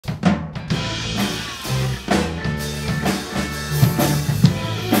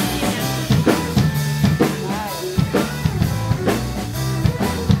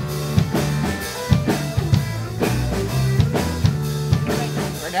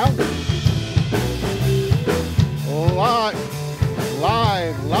now. Live,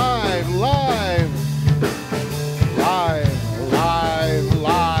 live, live, live. Live, live,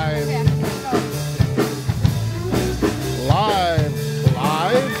 live. Live,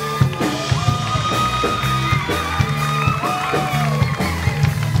 live.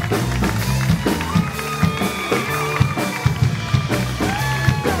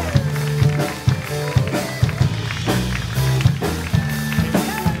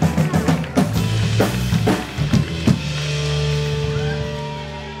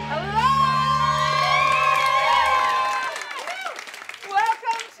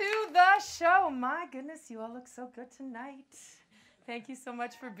 My goodness, you all look so good tonight. Thank you so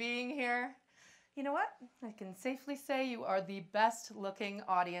much for being here. You know what? I can safely say you are the best looking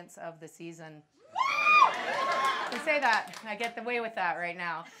audience of the season. I can say that. I get away with that right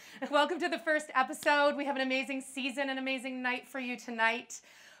now. Welcome to the first episode. We have an amazing season, an amazing night for you tonight.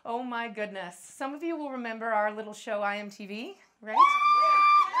 Oh my goodness. Some of you will remember our little show IMTV, right?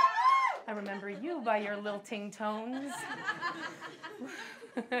 I remember you by your lilting tones.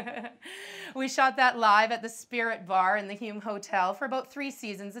 We shot that live at the Spirit Bar in the Hume Hotel for about 3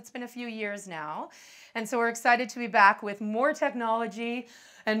 seasons. It's been a few years now. And so we're excited to be back with more technology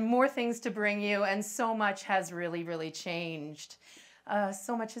and more things to bring you. And so much has really, really changed.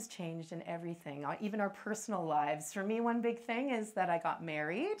 So much has changed in everything, even our personal lives. For me, one big thing is that I got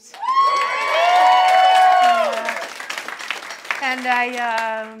married. And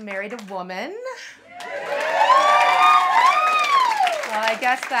I married a woman. Well, I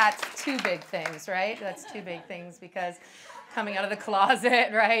guess that's 2 big things, right? That's 2 big things because coming out of the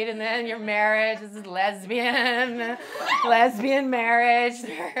closet, right? And then your marriage, this is lesbian marriage.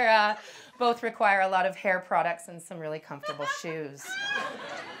 They're, both require a lot of hair products and some really comfortable shoes.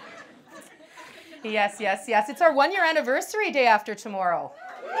 Yes, yes, yes. It's our 1-year anniversary day after tomorrow.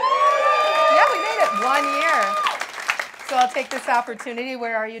 Yeah, we made it 1 year. So I'll take this opportunity.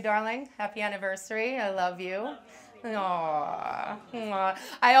 Where are you, darling? Happy anniversary. I love you. Aww. Aww.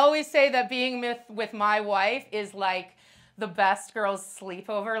 I always say that being with my wife is like the best girls'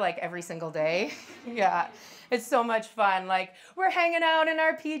 sleepover, like every single day. Yeah, it's so much fun. Like we're hanging out in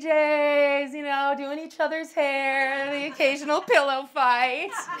our PJs, you know, doing each other's hair, the occasional pillow fight,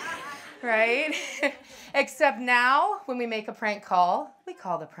 right? Except now, when we make a prank call, we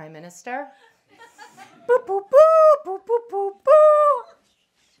call the Prime Minister. Boop, boop, boop, boop, boop, boop, boop.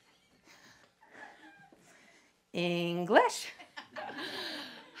 English.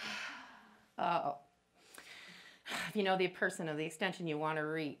 Oh. If you know the person of the extension you want to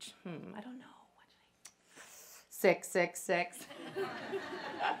reach. I don't know. 666.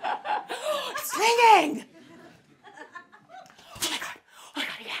 It's ringing! Oh my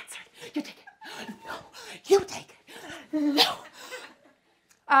God, he answered. You take it. No, you take it. No.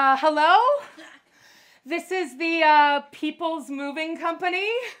 Hello? This is the People's Moving Company.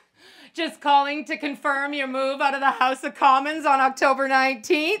 Just calling to confirm your move out of the House of Commons on October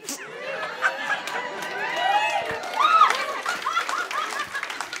 19th.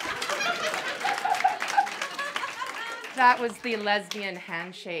 That was the lesbian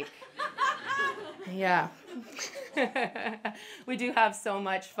handshake. Yeah. We do have so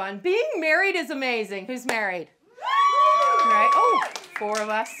much fun. Being married is amazing. Who's married? Right? Oh, 4 of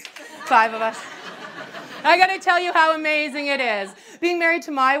us, 5 of us. I gotta tell you how amazing it is. Being married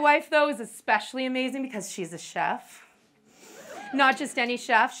to my wife, though, is especially amazing because she's a chef. Not just any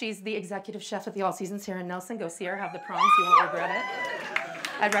chef, she's the executive chef at the All Seasons here in Nelson. Go see her, have the proms, you won't regret it.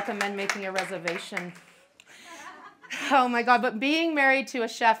 I'd recommend making a reservation. Oh my God, but being married to a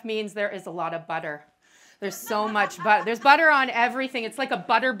chef means there is a lot of butter. There's so much butter. There's butter on everything. It's like a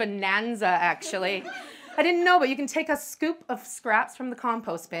butter bonanza, actually. I didn't know, but you can take a scoop of scraps from the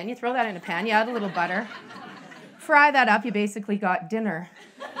compost bin, you throw that in a pan, you add a little butter, fry that up, you basically got dinner.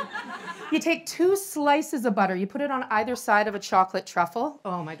 You take 2 slices of butter, you put it on either side of a chocolate truffle.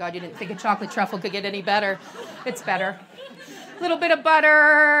 Oh my God, you didn't think a chocolate truffle could get any better. It's better. A little bit of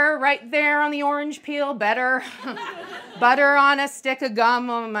butter right there on the orange peel, better. Butter on a stick of gum,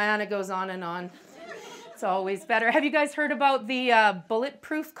 oh man, it goes on and on. It's always better. Have you guys heard about the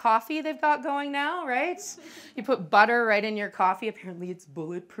bulletproof coffee they've got going now, right? You put butter right in your coffee. Apparently it's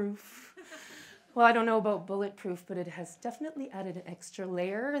bulletproof. Well, I don't know about bulletproof, but it has definitely added an extra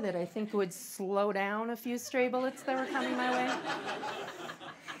layer that I think would slow down a few stray bullets that were coming my way.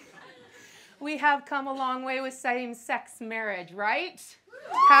 We have come a long way with same-sex marriage, right?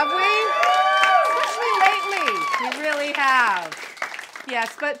 Have we? Especially lately. We really have.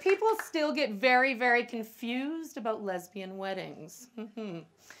 Yes, but people still get very, very confused about lesbian weddings.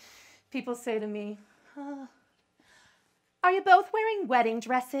 People say to me, Are you both wearing wedding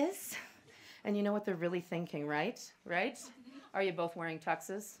dresses? And you know what they're really thinking, right? Right? Are you both wearing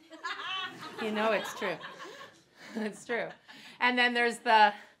tuxes? You know it's true. It's true. And then there's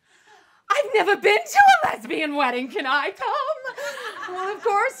the, I've never been to a lesbian wedding. Can I come? Well, of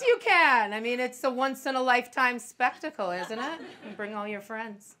course you can. I mean, it's a once-in-a-lifetime spectacle, isn't it? And bring all your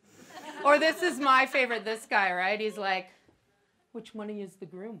friends. Or this is my favorite, this guy, right? He's like, which one of you is the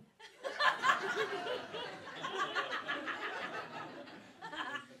groom?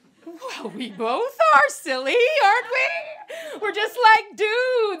 Well, we both are silly, aren't we? We're just like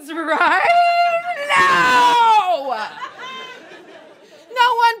dudes, right? No!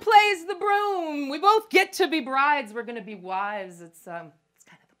 No one plays the broom. We both get to be brides. We're going to be wives. It's kind of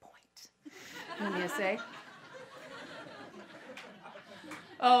the point. What do you say?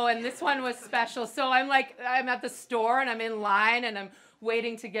 Oh, and this one was special. So I'm at the store and I'm in line and I'm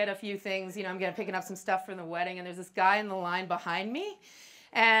waiting to get a few things. You know, I'm picking up some stuff from the wedding and there's this guy in the line behind me.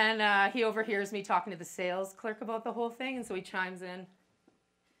 And he overhears me talking to the sales clerk about the whole thing. And so he chimes in.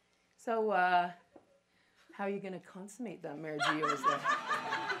 So, how are you going to consummate that marriage of yours there?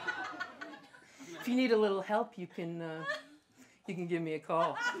 If you need a little help, you can give me a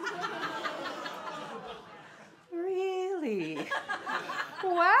call. Really?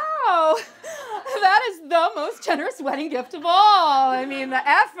 Wow. That is the most generous wedding gift of all. I mean, the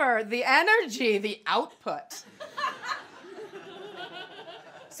effort, the energy, the output.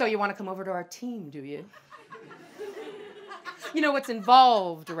 So you want to come over to our team, do you? You know what's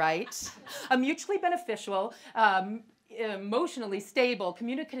involved, right? A mutually beneficial, emotionally stable,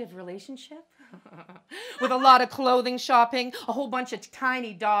 communicative relationship with a lot of clothing shopping, a whole bunch of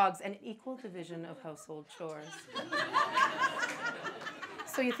tiny dogs, and an equal division of household chores.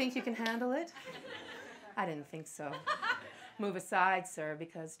 So you think you can handle it? I didn't think so. Move aside, sir,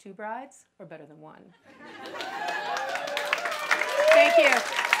 because two brides are better than one. Thank you.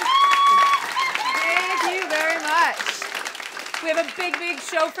 Thank you very much. We have a big, big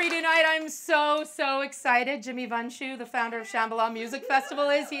show for you tonight. I'm so, so excited. Jimmy Vanshu, the founder of Shambhala Music Festival,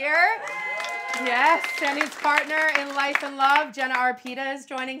 is here. Yes, and his partner in life and love, Jenna Arpita, is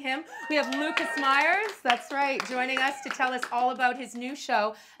joining him. We have Lucas Myers, that's right, joining us to tell us all about his new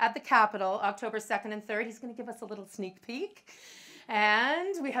show at the Capitol, October 2nd and 3rd. He's going to give us a little sneak peek.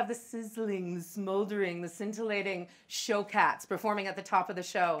 And we have the sizzling, the smoldering, the scintillating show cats performing at the top of the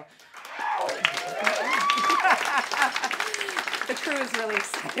show. The crew is really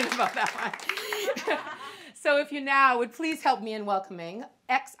excited about that one. So if you now would please help me in welcoming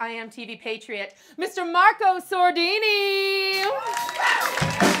ex-IMTV Patriot, Mr. Marco Sordini.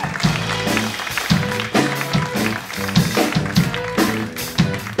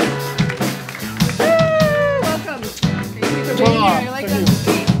 Welcome. Thank you for being here. You like that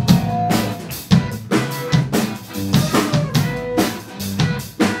seat?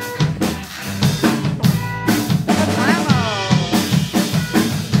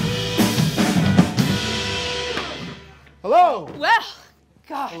 Hello. Well,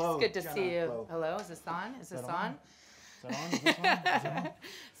 gosh, Hello, it's good to Jenna. see you. Hello. Hello, is this on? Is this on? Is that on? Is this on? Is it on?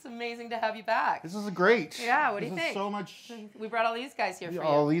 It's amazing to have you back. This is great. Yeah, what do you This think? is so much. We brought all these guys here for you.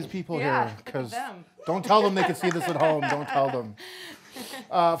 All these people Yeah, here, look at because them. don't tell them they can see this at home. Don't tell them.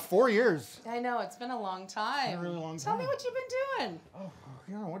 4 years. I know, it's been a long time. It's been a really long Tell me time. what you've been doing. Oh,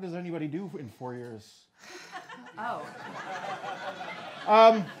 yeah. What does anybody do in 4 years? Oh,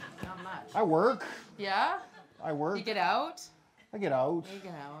 Not much. I work. Yeah? I work. You get out? I get out. You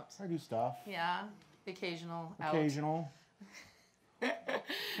get out. I do stuff. Yeah, occasional out. Occasional. You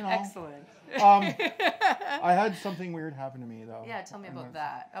know. Excellent. I had something weird happen to me though. Yeah, tell me about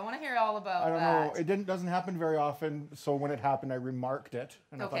that. I want to hear all about I don't that. know. It doesn't happen very often. So when it happened, I remarked it,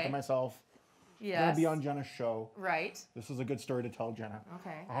 and I thought Okay. to myself, "I'm Yes. gonna be on Jenna's show. Right. This is a good story to tell Jenna."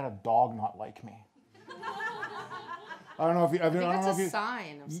 Okay. I had a dog not like me. I don't know if you. I I think don't that's know a if you.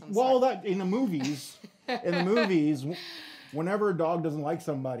 sign of some Well, sort. that in the movies, whenever a dog doesn't like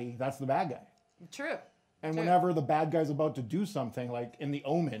somebody, that's the bad guy. True. And True. whenever the bad guy's about to do something, like in The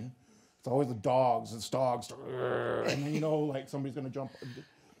Omen, it's always the dogs. It's dogs, and then like somebody's gonna jump.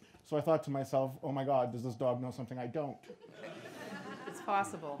 So I thought to myself, "Oh my God, does this dog know something I don't? It's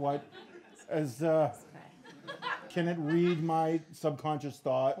possible. What? As Okay. can it read my subconscious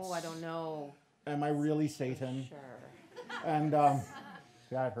thoughts? Oh, I don't know. Am I really Satan?" Sure. And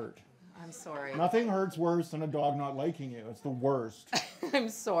that hurt. I'm sorry. Nothing hurts worse than a dog not liking you. It's the worst. I'm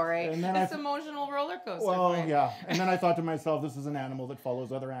sorry. And then It's emotional roller coaster. Well, for you. yeah. And then I thought to myself, this is an animal that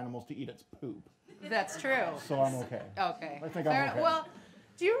follows other animals to eat its poop. That's true. So I'm okay. Okay. I think Fair I'm enough. okay. Well,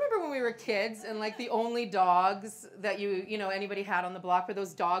 Do you remember when we were kids and like the only dogs that anybody had on the block were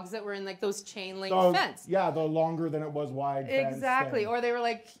those dogs that were in like those chain link fence? Yeah, the longer than it was wide fence. Exactly. Or they were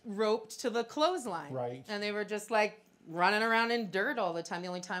like roped to the clothesline. Right. And they were just like running around in dirt all the time. The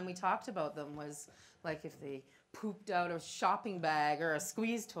only time we talked about them was like if they pooped out a shopping bag or a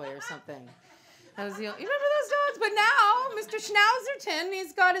squeeze toy or something. That was you remember those dogs? But now, Mr. Schnauzerton,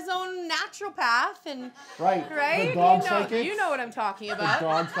 he's got his own naturopath and right. The dog psychics. You know what I'm talking about. The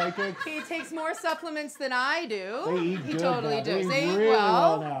dog psychics. He takes more supplements than I do. They eat he good totally now. does. They They eat eat really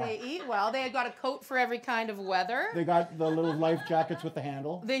well. well now. They eat well. They got a coat for every kind of weather. They got the little life jackets with the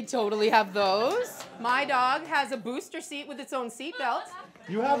handle. They totally have those. My dog has a booster seat with its own seat belt.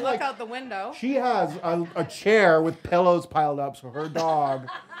 You have look out the window. She has a chair with pillows piled up so her dog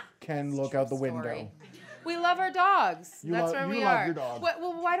can look out the window. We love our dogs. That's where you we love are. your dog.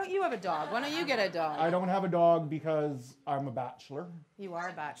 Well, why don't you have a dog? Why don't you get a dog? I don't have a dog because I'm a bachelor. You are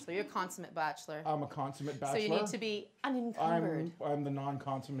a bachelor. You're a consummate bachelor. I'm a consummate bachelor. So you need to be unencumbered. I'm the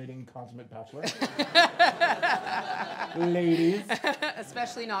non-consummating consummate bachelor. Ladies.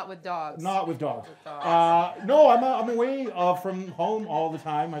 Especially not with dogs. Not with dogs. No, I'm away from home all the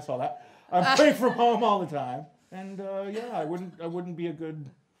time. I saw that. I'm away from home all the time, and yeah, I wouldn't be a good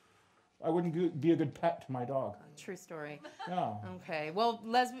pet to my dog. True story. Yeah. Okay. Well,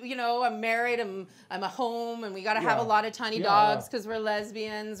 I'm married. I'm a home, and we got to have a lot of tiny dogs because we're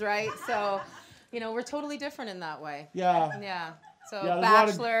lesbians, right? So, we're totally different in that way. Yeah. Yeah. So Yeah,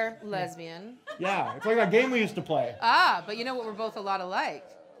 bachelor, lesbian. Yeah, it's like that game we used to play. But you know what we're both a lot alike?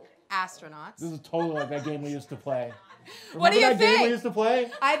 Astronauts. This is totally like that game we used to play. Remember What do you that think? game we used to play?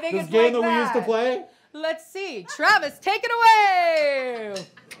 I think this it's game like that we used to play? Let's see. Travis, take it away.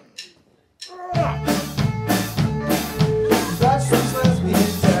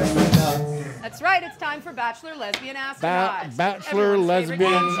 That's right. It's time for Bachelor Lesbian Astronaut. Bachelor Everyone's Lesbian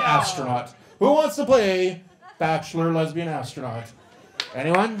favorite game show. Astronaut. Who wants to play Bachelor Lesbian Astronaut?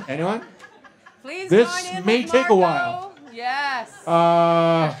 Anyone? Anyone? Please This join in may with take a Marco. while. Yes.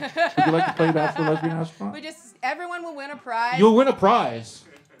 Would you like to play Bachelor Lesbian Astronaut? Everyone will win a prize. You'll win a prize.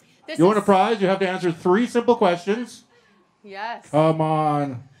 You win a prize. You have to answer 3 simple questions. Yes. Come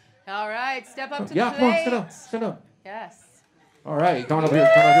on. All right. Step up to the Yeah, plate. come on. Sit up. Sit up. Yes. All right. Come on over here.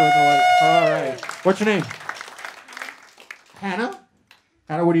 Come on over here. All right. What's your name? Hannah?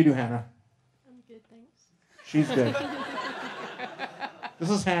 Hannah, what do you do, Hannah? I'm good, thanks. She's good. This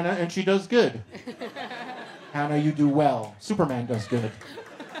is Hannah, and she does good. Hannah, you do well. Superman does good.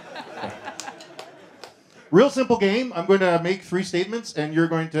 Okay. Real simple game. I'm going to make 3 statements, and you're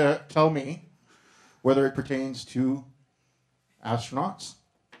going to tell me whether it pertains to astronauts,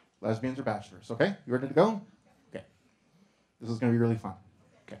 lesbians, or bachelors. Okay? You ready to go? Okay. This is going to be really fun.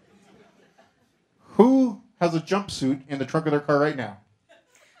 Okay. Who has a jumpsuit in the trunk of their car right now?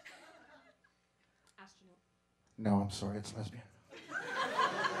 Astronaut. No, I'm sorry. It's lesbian.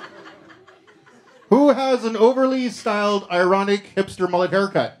 Who has an overly styled, ironic hipster mullet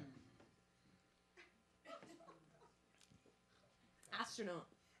haircut? Astronaut.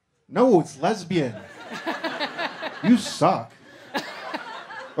 No, it's lesbian. You suck.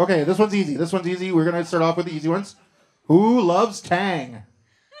 Okay, this one's easy. This one's easy. We're going to start off with the easy ones. Who loves Tang?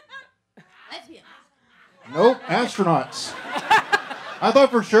 Lesbian. Nope, astronauts. I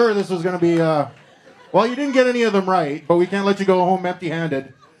thought for sure this was going to be, well, you didn't get any of them right, but we can't let you go home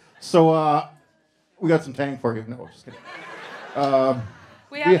empty-handed. So, we got some Tang for you. No, just kidding.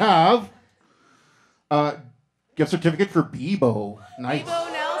 We have gift certificate for Bebo. Nice.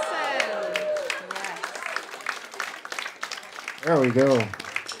 Bebo Nelson. Yes. There we go.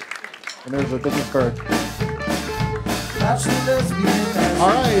 And there's a business card. All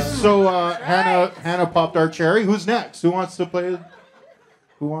right, so Hannah popped our cherry. Who's next? Who wants to play?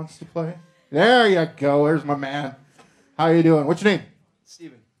 Who wants to play? There you go. There's my man. How you doing? What's your name?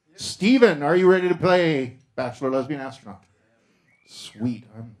 Steven. Steven, are you ready to play Bachelor Lesbian Astronaut? Sweet.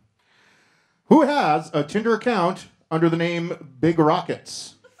 Who has a Tinder account under the name Big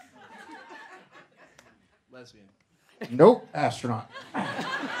Rockets? Lesbian. Nope, astronaut.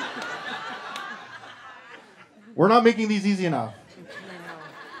 We're not making these easy enough.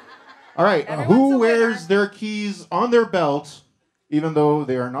 All right, who wears their keys on their belt even though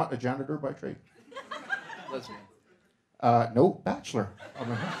they are not a janitor by trade? Lesbian. No, bachelor.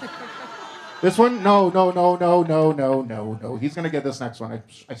 This one? No. He's going to get this next one.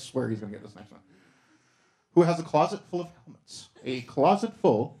 I swear he's going to get this next one. Who has a closet full of helmets? A closet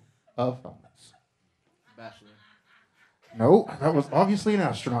full of helmets. Bachelor. No, that was obviously an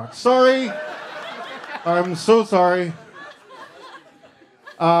astronaut. Sorry. I'm so sorry.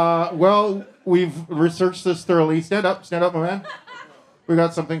 Well, we've researched this thoroughly. Stand up, my man. We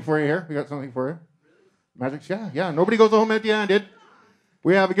got something for you here. We got something for you. Magic, yeah. Nobody goes home empty-handed.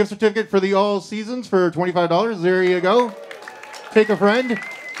 We have a gift certificate for the All Seasons for $25. There you go. Take a friend,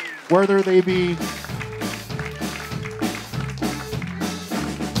 whether they be...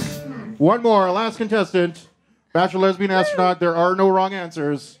 One more, last contestant. Bachelor Lesbian Astronaut, there are no wrong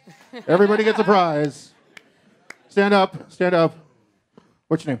answers. Everybody gets a prize. Stand up.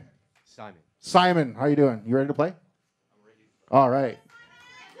 What's your name? Simon. Simon, how you doing? You ready to play? I'm ready. All right.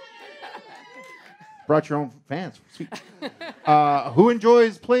 Brought your own fans. Sweet. Who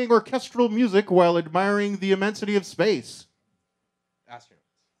enjoys playing orchestral music while admiring the immensity of space? Astronauts.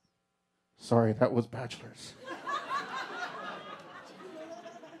 Sorry, that was bachelors.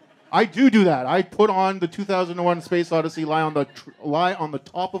 I do that. I put on the 2001 Space Odyssey, lie on the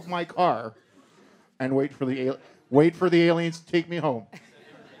top of my car, and wait for the aliens to take me home.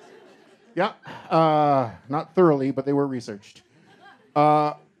 Yeah, not thoroughly, but they were researched.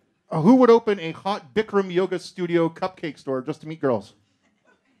 Who would open a hot Bikram yoga studio cupcake store just to meet girls?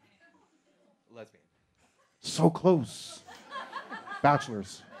 Lesbian. So close.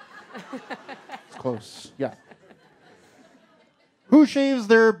 Bachelors. It's close. Yeah. Who shaves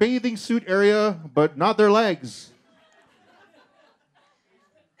their bathing suit area but not their legs?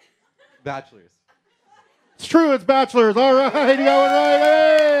 Bachelors. It's true, it's bachelors. All right, you got one right.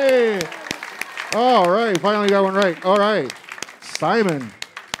 Hey! All right, finally got one right. All right. Simon,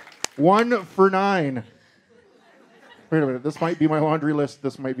 1 for 9. Wait a minute, this might be my laundry list.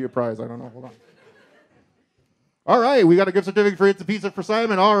 This might be a prize. I don't know. Hold on. All right, we got a gift certificate for It's a Pizza for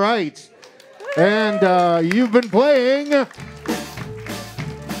Simon. All right. And you've been playing...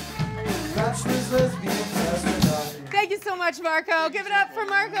 Thank you so much, Marco. Give it up for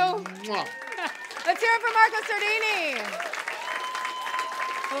Marco. Let's hear it for Marco Sardini.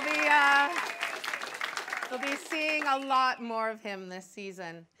 We'll be seeing a lot more of him this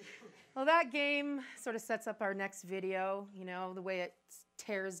season. Well, that game sort of sets up our next video, you know, the way it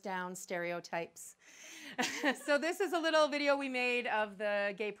tears down stereotypes. So this is a little video we made of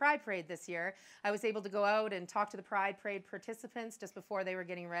the Gay Pride Parade this year. I was able to go out and talk to the Pride Parade participants just before they were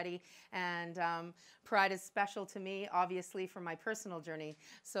getting ready. And Pride is special to me, obviously, from my personal journey.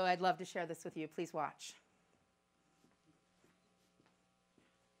 So I'd love to share this with you. Please watch.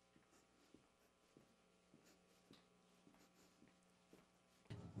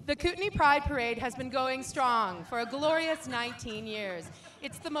 The Kootenai Pride Parade has been going strong for a glorious 19 years.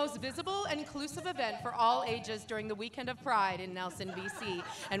 It's the most visible and inclusive event for all ages during the weekend of Pride in Nelson, BC.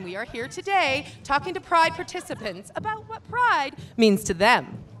 And we are here today talking to Pride participants about what Pride means to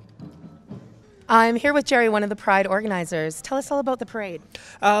them. I'm here with Jerry, one of the Pride organizers. Tell us all about the parade.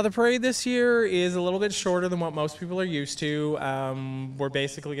 The parade this year is a little bit shorter than what most people are used to. We're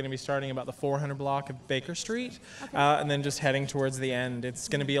basically going to be starting about the 400 block of Baker Street, and then just heading towards the end. It's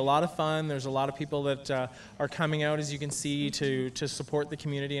going to be a lot of fun. There's a lot of people that are coming out, as you can see, to support the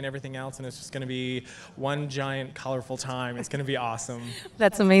community and everything else, and it's just going to be one giant colorful time. It's going to be awesome.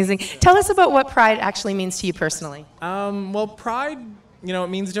 That's amazing. Tell us about what Pride actually means to you personally. Well, Pride, you know, it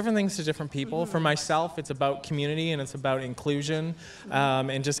means different things to different people. For myself, it's about community and it's about inclusion,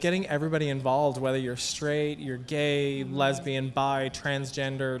 and just getting everybody involved, whether you're straight, you're gay, lesbian, bi,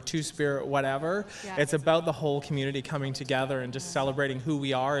 transgender, two-spirit, whatever. Yeah. It's about the whole community coming together and just celebrating who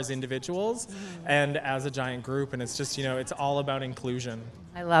we are as individuals and as a giant group. And it's just, you know, it's all about inclusion.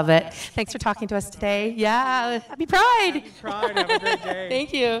 I love it. Thanks for talking to us today. Yeah, happy Pride. Happy Pride. Have a great day.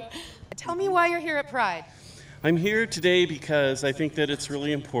 Thank you. Tell me why you're here at Pride. I'm here today because I think that it's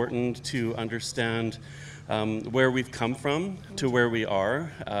really important to understand where we've come from to where we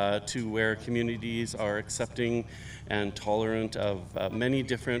are, to where communities are accepting and tolerant of many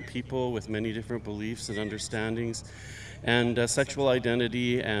different people with many different beliefs and understandings. And sexual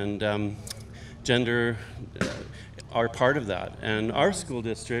identity and gender are part of that. And our school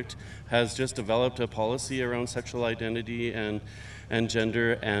district has just developed a policy around sexual identity and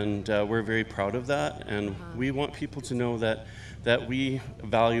gender, and we're very proud of that. And we want people to know that we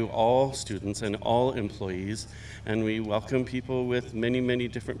value all students and all employees, and we welcome people with many, many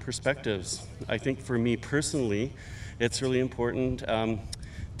different perspectives. I think for me personally, it's really important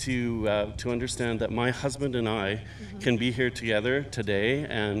to understand that my husband and I can be here together today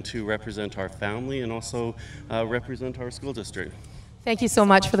and to represent our family and also represent our school district. Thank you so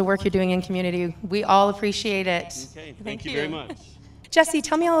much for the work you're doing in community. We all appreciate it. Okay, thank you very much. Jesse,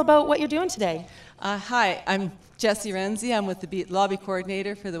 tell me all about what you're doing today. Hi, I'm Jessie Renzi. I'm with the lobby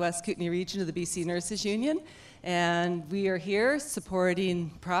coordinator for the West Kootenai region of the BC Nurses Union, and we are here supporting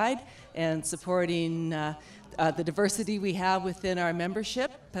Pride and supporting the diversity we have within our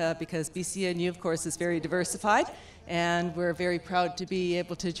membership, because BCNU, of course, is very diversified, and we're very proud to be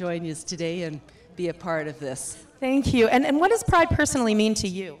able to join you today and be a part of this. Thank you. And what does Pride personally mean to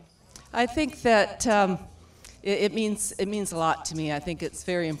you? I think that it means a lot to me. I think it's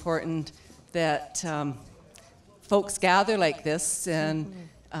very important that folks gather like this and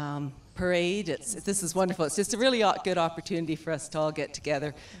parade. This is wonderful. It's just a really good opportunity for us to all get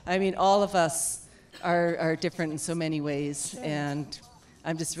together. I mean, all of us are different in so many ways, and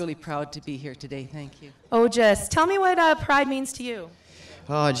I'm just really proud to be here today. Thank you. Ojas, tell me what Pride means to you.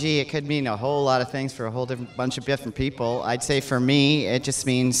 Oh, gee, it could mean a whole lot of things for a whole bunch of different people. I'd say for me, it just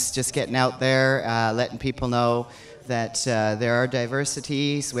means just getting out there, letting people know that there are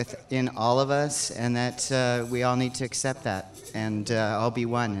diversities within all of us, and that we all need to accept that and all be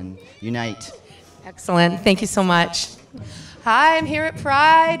one and unite. Excellent. Thank you so much. Hi, I'm here at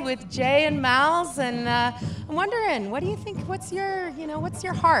Pride with Jay and Mal's, and I'm wondering, what do you think? What's your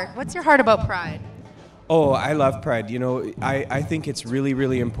heart? What's your heart about Pride? Oh, I love Pride. You know, I think it's really,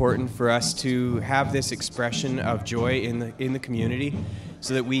 really important for us to have this expression of joy in the community,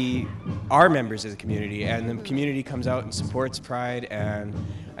 so that we are members of the community, and the community comes out and supports Pride, and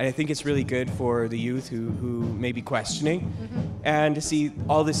I think it's really good for the youth who may be questioning, and to see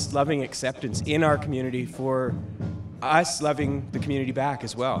all this loving acceptance in our community for us loving the community back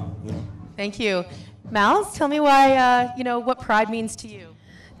as well. You know? Thank you. Mal's, tell me why, what Pride means to you.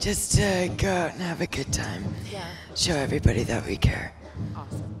 Just to go out and have a good time. Yeah. Show everybody that we care.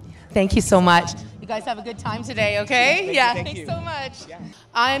 Awesome. Thank you so much. You guys have a good time today, okay? Thanks so much. Yeah.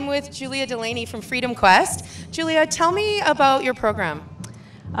 I'm with Julia Delaney from Freedom Quest. Julia, tell me about your program.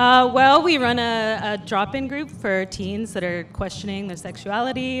 Well, we run a drop-in group for teens that are questioning their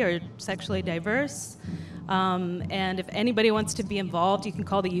sexuality or sexually diverse. And if anybody wants to be involved, you can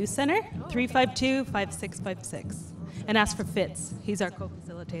call the Youth Center, 352-5656, and ask for Fitz. He's our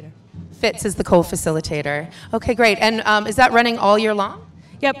co-facilitator. Fitz is the co-facilitator. Okay, great. And is that running all year long?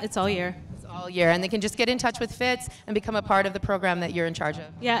 Yep, it's all year. It's all year. And they can just get in touch with Fitz and become a part of the program that you're in charge of.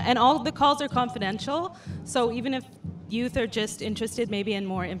 Yeah, and all the calls are confidential. So even if youth are just interested maybe in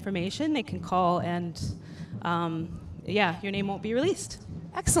more information, they can call and, your name won't be released.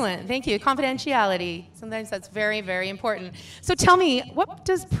 Excellent. Thank you. Confidentiality. Sometimes that's very, very important. So tell me, what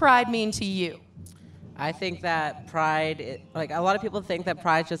does Pride mean to you? I think that Pride, like a lot of people think that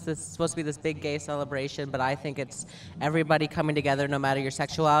Pride is just supposed to be this big gay celebration, but I think it's everybody coming together, no matter your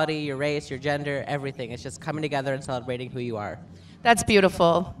sexuality, your race, your gender, everything. It's just coming together and celebrating who you are. That's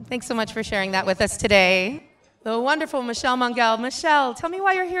beautiful. Thanks so much for sharing that with us today. The wonderful Michelle Mongel. Michelle, tell me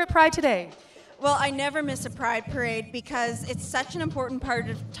why you're here at Pride today. Well, I never miss a Pride parade because it's such an important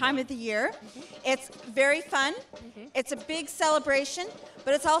time of the year. It's very fun. It's a big celebration,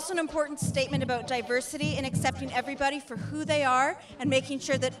 but it's also an important statement about diversity and accepting everybody for who they are and making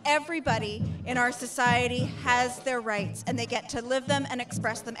sure that everybody in our society has their rights and they get to live them and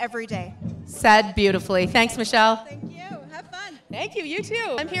express them every day. Said beautifully. Thanks, Michelle. Thank you. Have fun. Thank you. You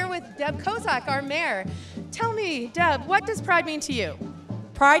too. I'm here with Deb Kozak, our mayor. Tell me, Deb, what does Pride mean to you?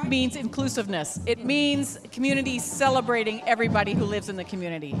 Pride means inclusiveness. It means communities celebrating everybody who lives in the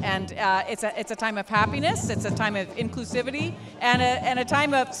community. And it's a time of happiness, it's a time of inclusivity, and a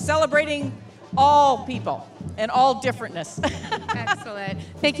time of celebrating all people and all differentness. Excellent.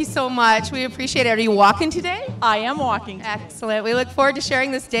 Thank you so much. We appreciate it. Are you walking today? I am walking today. Excellent. We look forward to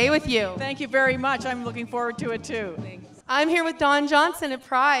sharing this day with you. Thank you very much. I'm looking forward to it too. Thanks. I'm here with Don Johnson at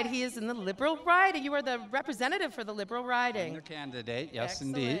Pride. He is in the Liberal riding. You are the representative for the Liberal riding. I'm the candidate, yes,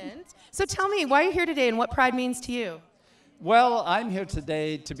 Excellent. Indeed. So tell me, why are you here today and what Pride means to you? Well, I'm here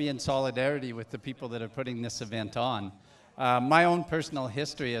today to be in solidarity with the people that are putting this event on. My own personal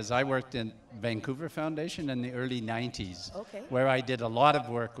history is I worked in Vancouver Foundation in the early 90s, where I did a lot of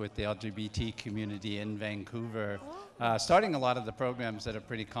work with the LGBT community in Vancouver, starting a lot of the programs that are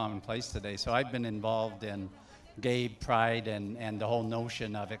pretty commonplace today. So I've been involved in gay pride and the whole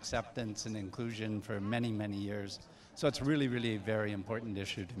notion of acceptance and inclusion for many, many years. So it's really, really a very important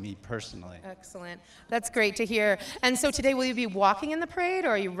issue to me personally. Excellent. That's great to hear. And so today, will you be walking in the parade or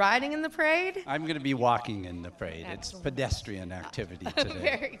are you riding in the parade? I'm going to be walking in the parade. Excellent. It's pedestrian activity today.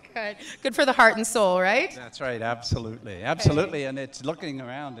 Very good. Good for the heart and soul, right? That's right. Absolutely. Absolutely. And it's looking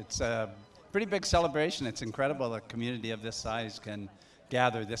around. It's a pretty big celebration. It's incredible a community of this size can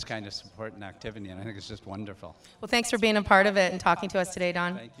gather this kind of support and activity, and I think it's just wonderful. Well, thanks for being a part of it and talking to us today,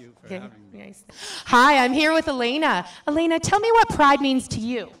 Don. Thank you for having me. Nice. Hi, I'm here with Elena. Elena, tell me what Pride means to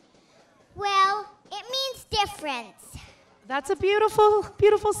you. Well, it means difference. That's a beautiful,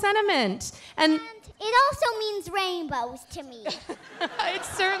 beautiful sentiment. And It also means rainbows to me. It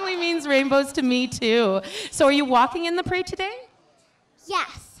certainly means rainbows to me too. So are you walking in the parade today?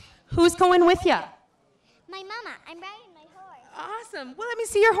 Yes. Who's going with you? My mama. I'm riding my horse. Awesome. Well, let me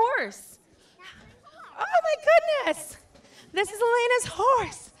see your horse. Oh my goodness. This is Elena's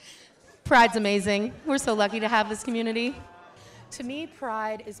horse. Pride's amazing. We're so lucky to have this community. To me,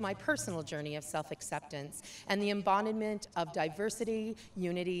 pride is my personal journey of self-acceptance and the embodiment of diversity,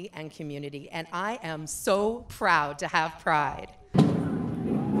 unity, and community. And I am so proud to have pride.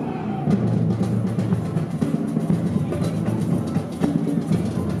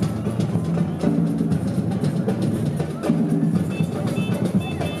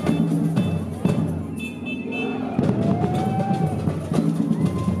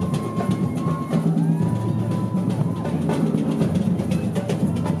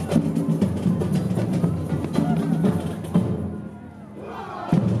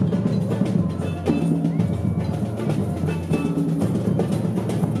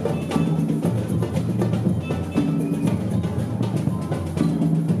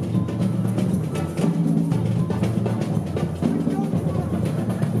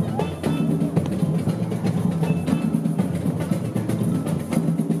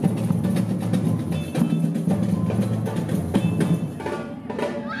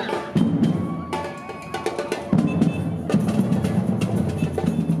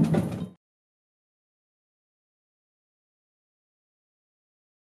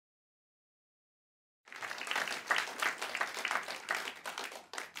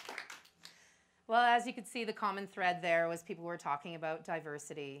 Well, as you could see, the common thread there was people were talking about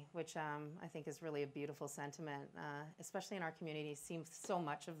diversity, which I think is really a beautiful sentiment, especially in our community. Seems so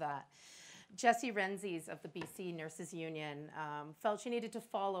much of that. Jessie Renzies of the BC Nurses Union felt she needed to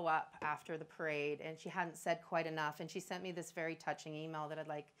follow up after the parade, and she hadn't said quite enough, and she sent me this very touching email that I'd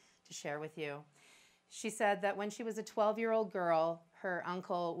like to share with you. She said that when she was a 12-year-old girl, her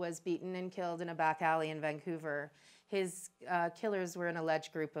uncle was beaten and killed in a back alley in Vancouver. His killers were an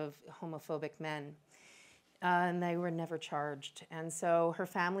alleged group of homophobic men, and they were never charged. And so her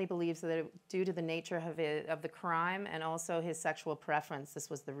family believes that due to the nature of the crime and also his sexual preference, this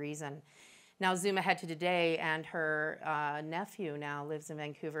was the reason. Now zoom ahead to today, and her nephew now lives in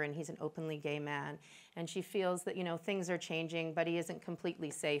Vancouver, and he's an openly gay man. And she feels that, you know, things are changing, but he isn't completely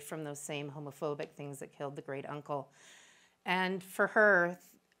safe from those same homophobic things that killed the great uncle. And for her,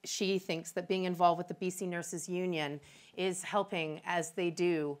 she thinks that being involved with the BC Nurses Union is helping, as they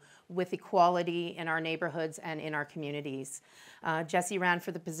do, with equality in our neighborhoods and in our communities. Jessie ran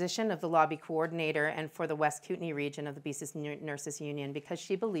for the position of the lobby coordinator and for the West Kootenay region of the BC Nurses Union because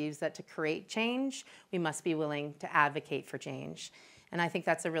she believes that to create change, we must be willing to advocate for change. And I think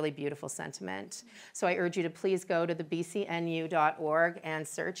that's a really beautiful sentiment. So I urge you to please go to the bcnu.org and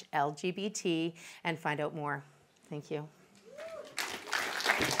search LGBT and find out more. Thank you.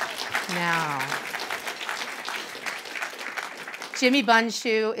 Now, Jimmy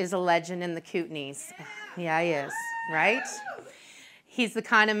Bunshoe is a legend in the Kootenays. Yeah, he is, right? He's the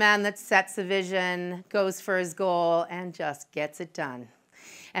kind of man that sets a vision, goes for his goal, and just gets it done.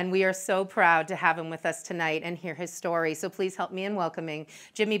 And we are so proud to have him with us tonight and hear his story. So please help me in welcoming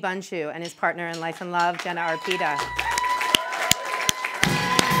Jimmy Bunshoe and his partner in life and love, Jenna Arpita.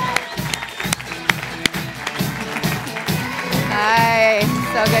 Hi,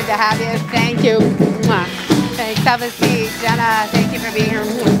 so good to have you. Thank you. Thanks. Have a seat. Jenna, thank you for being here.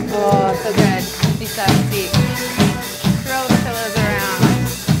 Oh, so good. Please have a seat. Throw the pillows around.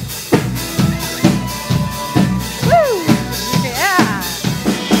 Woo! Yeah.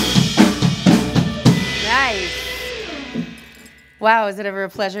 Nice. Wow, is it ever a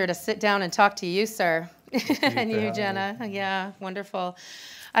pleasure to sit down and talk to you, sir? And you, Jenna. Yeah, wonderful.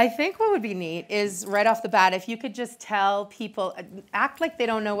 I think what would be neat is right off the bat, if you could just tell people, act like they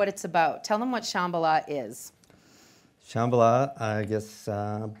don't know what it's about. Tell them what Shambhala is. Shambhala, I guess,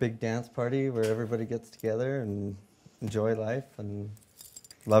 a big dance party where everybody gets together and enjoy life and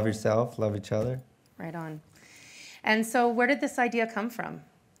love yourself, love each other. Right on. And so where did this idea come from?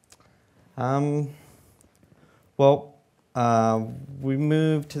 We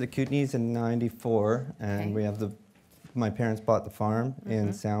moved to the Kootenays in '94, and we have my parents bought the farm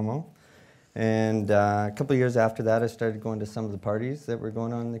in Salmo. And a couple of years after that, I started going to some of the parties that were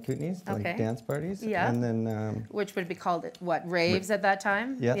going on in the Kootenays, like dance parties. Yeah. And then, which would be called, what, raves at that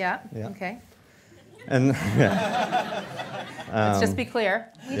time? Yeah. Yeah. Okay. And let's just be clear.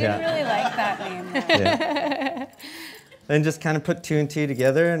 We didn't really like that name. Yeah. And just kind of put two and two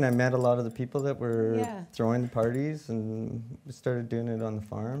together, and I met a lot of the people that were throwing the parties, and we started doing it on the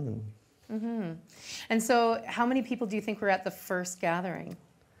farm. And And so how many people do you think were at the first gathering?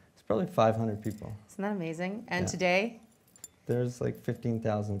 it's Probably 500 people. Isn't that amazing? And Yeah. today? There's like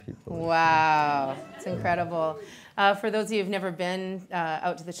 15,000 people. Wow, it's incredible. For those of you who've never been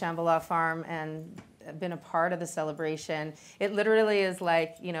out to the Shambhala farm and been a part of the celebration, it literally is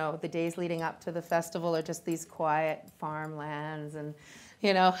like, you know, the days leading up to the festival are just these quiet farmlands and,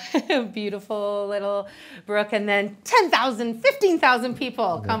 you know, beautiful little brook, and then 10,000, 15,000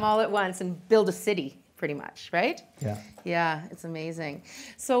 people come all at once and build a city, pretty much, right? Yeah. Yeah, it's amazing.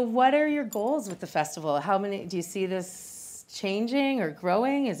 So what are your goals with the festival? How many, do you see this changing or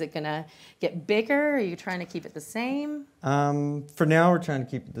growing? Is it gonna get bigger? Are you trying to keep it the same? For now, we're trying to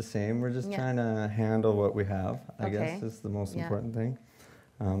keep it the same. We're just Yeah. trying to handle what we have, I Okay. guess, is the most Yeah. important thing.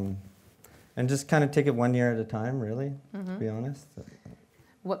 And just kind of take it one year at a time, really, to Mhm. be honest.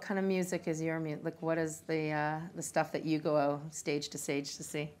 What kind of music is your music? Like, what is the stuff that you go out stage to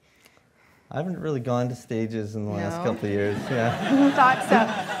see? I haven't really gone to stages in the last No? couple of years. Yeah. Thought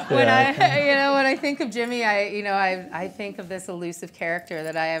so. When when I think of Jimmy, I think of this elusive character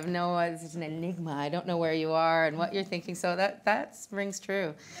that I have it's an enigma. I don't know where you are and what you're thinking. So that rings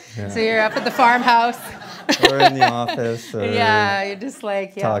true. Yeah. So you're up at the farmhouse. Or in the office. Or yeah, you're just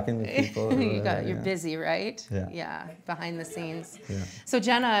like talking with people. Or whatever, you're yeah. busy, right? Yeah. Behind the scenes. Yeah. So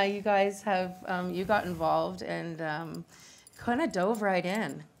Jenna, you guys have you got involved and kind of dove right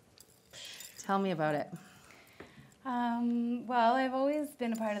in. Tell me about it. Well, I've always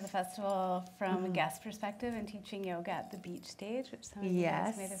been a part of the festival from a guest perspective and teaching yoga at the beach stage, which some of you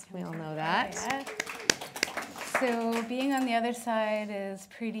guys may have we all know that. So being on the other side is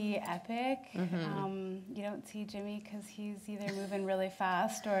pretty epic. Mhm. You don't see Jimmy because he's either moving really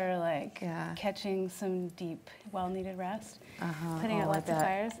fast or like catching some deep, well-needed rest, putting out lots of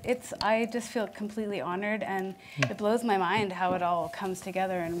fires. I just feel completely honored, and it blows my mind how it all comes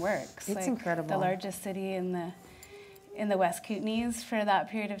together and works. It's like, incredible. The largest city in the West Kootenays for that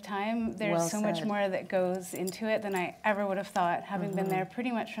period of time. There's Well so much said. more that goes into it than I ever would have thought. Having been Mhm. there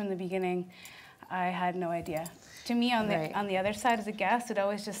pretty much from the beginning, I had no idea. To me, on Right. the other side as a guest, it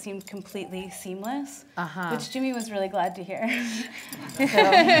always just seemed completely seamless, Uh-huh. which Jimmy was really glad to hear. So,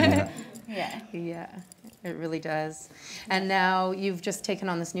 yeah. Yeah, it really does. And now you've just taken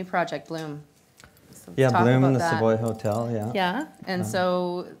on this new project, Bloom. So Yeah, talk Bloom about in the that. Savoy Hotel, yeah. Yeah, and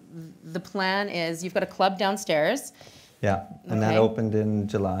so the plan is you've got a club downstairs. Yeah, and that Okay. opened in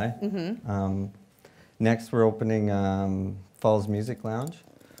July. Mhm. Next, we're opening Falls Music Lounge,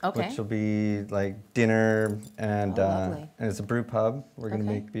 Okay. which will be like dinner and lovely. it's a brew pub. We're going to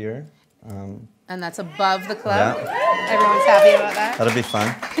Okay. make beer. And that's above the club. Yeah. Everyone's happy about that. That'll be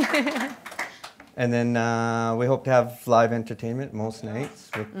fun. And then we hope to have live entertainment most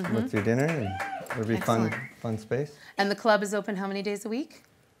nights with your dinner, and it'll be Excellent. fun space. And the club is open how many days a week?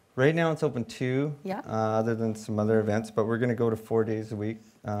 Right now it's open 2, Yeah. other than some other events, but we're going to go to 4 days a week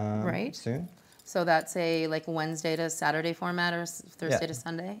Right. soon. So that's a like Wednesday to Saturday format or Thursday Yeah. to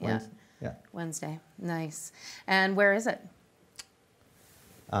Sunday? Yeah. Wednesday. Nice. And where is it?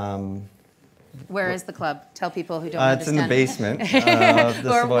 Where is the club? Tell people who don't It's in understand. the basement of the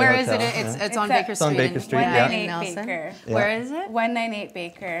Or Savoy where is Hotel, it? yeah. It's on Baker Street. on Baker in- Street, in yeah. 198 Nelson. Baker. Yeah. Where is it? 198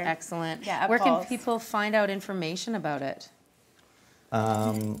 Baker. Excellent. Yeah, up Where can Falls. people find out information about it?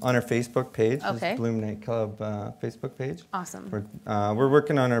 On our Facebook page, Okay. it's Bloom Night Club Facebook page. Awesome. We're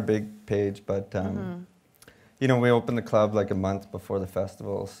working on our big page, but you know, we opened the club like a month before the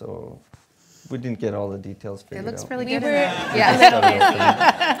festival, so we didn't get all the details figured out. It looks really We good. were in a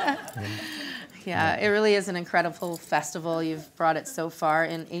there. little Yeah, it really is an incredible festival. You've brought it so far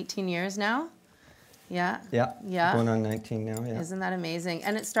in 18 years now. Yeah. Yeah. Yeah. Going on 19 now, yeah. Isn't that amazing?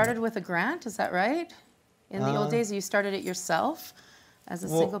 And it started with a grant, is that right? In the old days, you started it yourself as a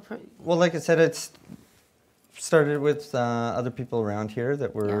single. Well, like I said, it's started with other people around here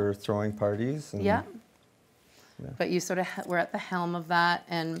that were throwing parties. And, Yeah. But you sort of were at the helm of that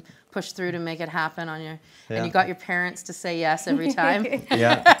and pushed through to make it happen on your. Yeah. And you got your parents to say yes every time.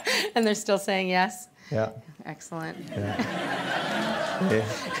 Yeah. And they're still saying yes. Yeah. Excellent. Yeah,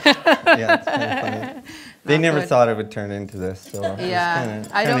 it's kind of funny. They never good. thought it would turn into this, so Yeah,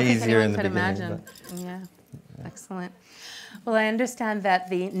 it's I don't think easier in anyone the could beginning. imagine. Yeah, excellent. Well, I understand that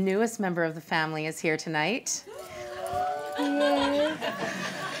the newest member of the family is here tonight.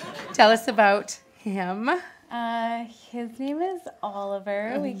 Tell us about him. His name is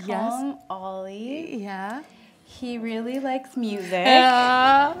Oliver. We call Yes. him Ollie. Yeah. He really likes music.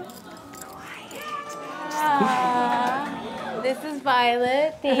 This is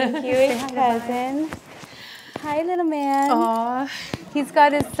Violet. Thank you. His cousin. Hi, little man. Aw. He's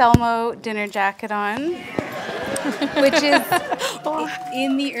got his Selmo dinner jacket on. which is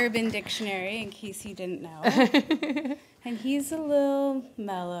in the Urban Dictionary, in case you didn't know. And he's a little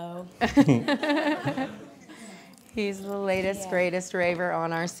mellow. He's the latest, greatest raver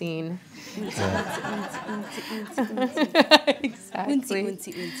on our scene. Exactly.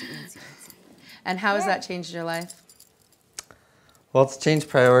 And how has that changed your life? Well, it's changed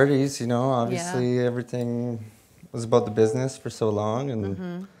priorities, you know. Obviously, everything was about the business for so long,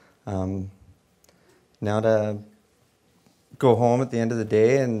 and now to go home at the end of the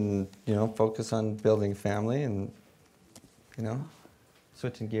day and, you know, focus on building a family and, you know,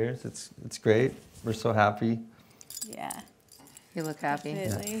 switching gears. It's great. We're so happy. Yeah. You look happy.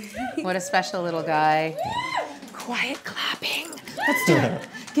 Definitely. What a special little guy. Quiet clapping. Let's do it.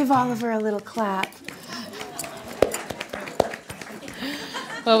 Give Oliver a little clap.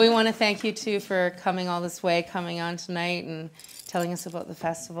 Well, we want to thank you too for coming all this way, coming on tonight and telling us about the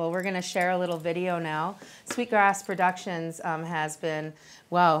festival. We're going to share a little video now. SweetGrass Productions has been,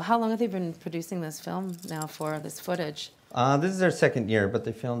 wow, how long have they been producing this film now for, this footage? This is their second year, but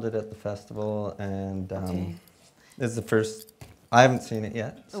they filmed it at the festival, and this is the first. I haven't seen it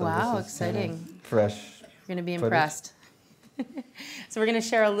yet. So wow, this is exciting. Fresh. You're going to be footage. impressed. So we're going to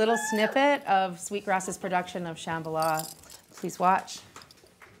share a little snippet of SweetGrass's production of Shambhala. Please watch.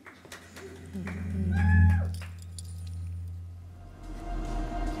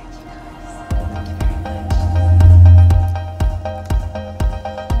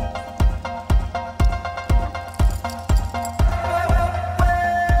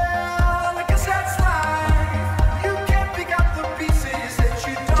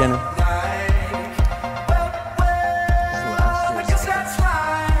 Jenna.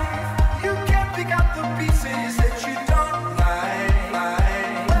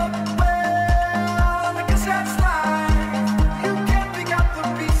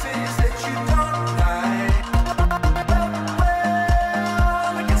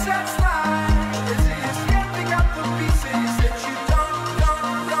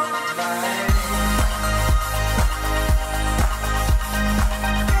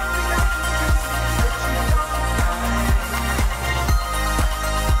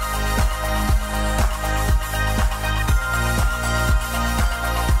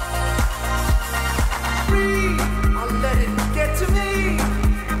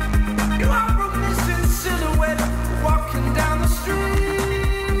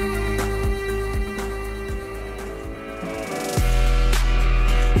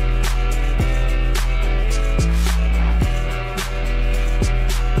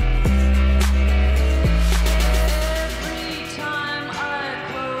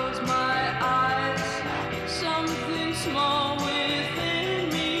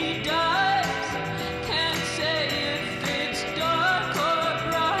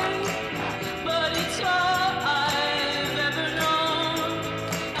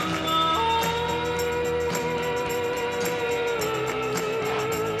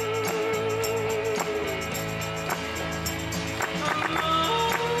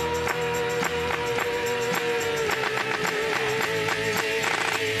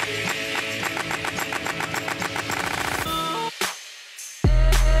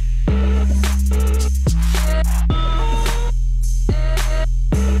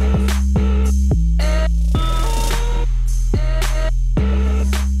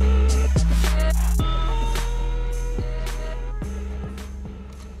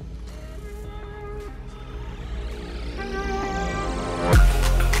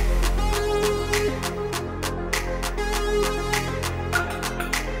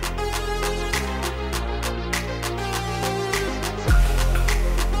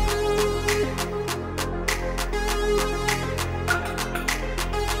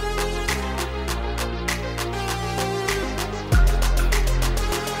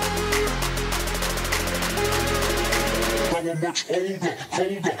 much older,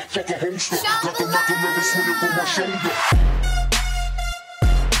 colder, fuck a holster. Got the Mac 11 swinging from my shoulder.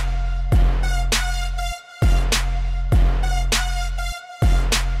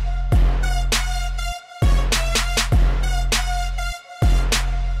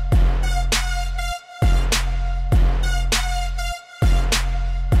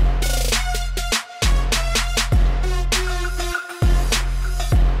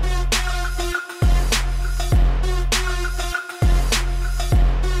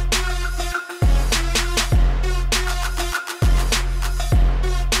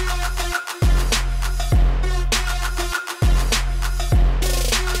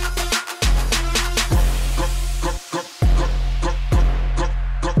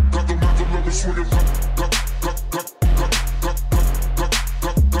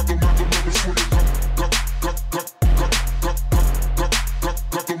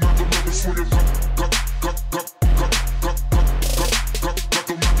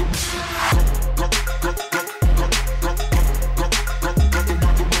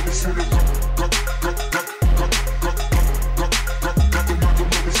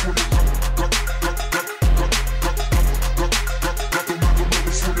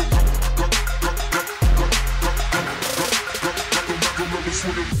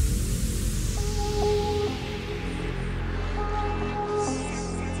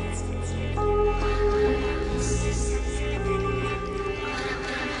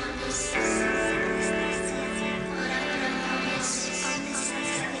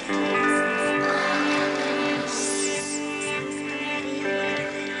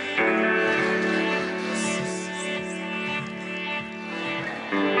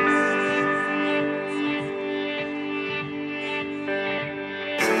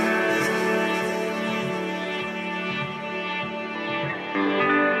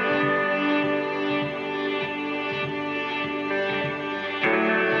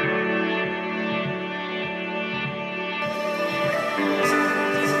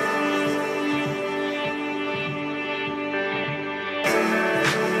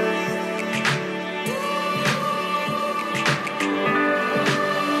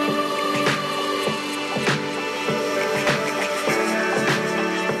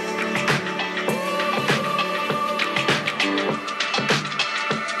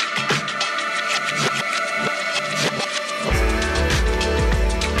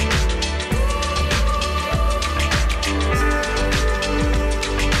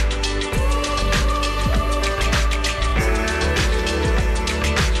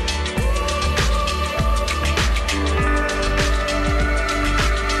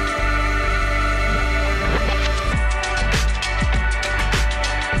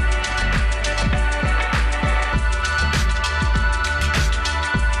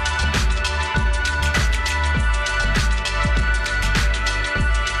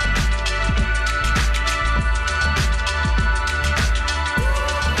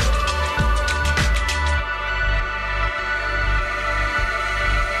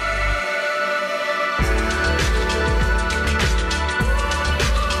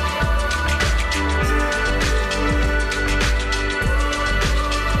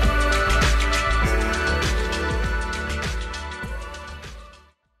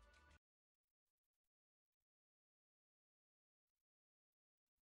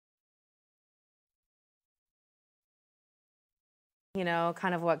 you know,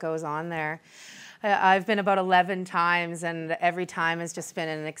 kind of what goes on there. I've been about 11 times, and every time has just been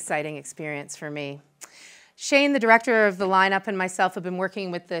an exciting experience for me. Shane, the director of the LineUp, and myself have been working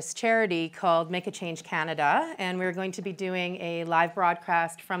with this charity called Make a Change Canada, and we're going to be doing a live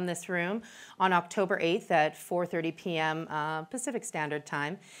broadcast from this room on October 8th at 4:30 p.m. Pacific Standard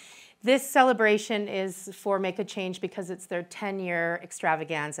Time. This celebration is for Make a Change because it's their 10-year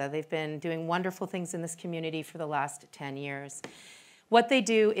extravaganza. They've been doing wonderful things in this community for the last 10 years. What they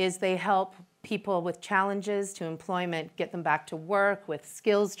do is they help people with challenges to employment get them back to work with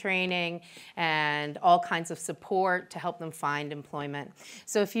skills training and all kinds of support to help them find employment.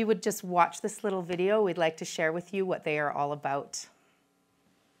 So if you would just watch this little video, we'd like to share with you what they are all about.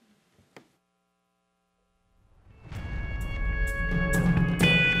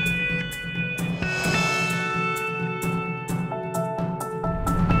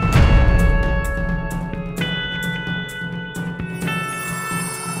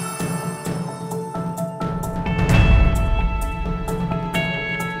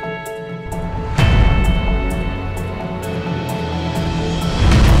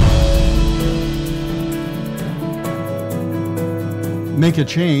 Make a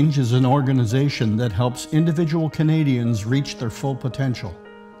Change is an organization that helps individual Canadians reach their full potential.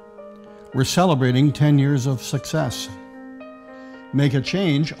 We're celebrating 10 years of success. Make a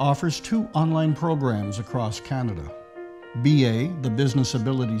Change offers 2 online programs across Canada. BA, the Business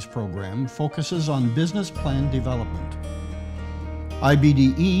Abilities Program, focuses on business plan development.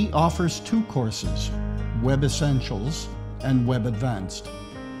 IBDE offers 2 courses, Web Essentials and Web Advanced.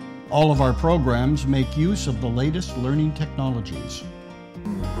 All of our programs make use of the latest learning technologies.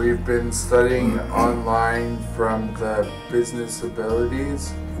 We've been studying online from the Business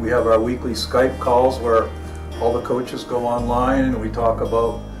Abilities. We have our weekly Skype calls where all the coaches go online and we talk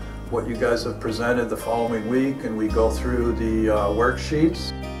about what you guys have presented the following week, and we go through the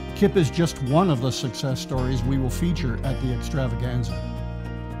worksheets. KIP is just one of the success stories we will feature at the extravaganza.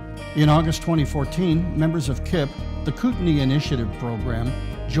 In August 2014, members of KIP, the Kootenai Initiative program,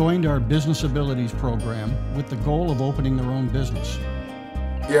 joined our Business Abilities program with the goal of opening their own business.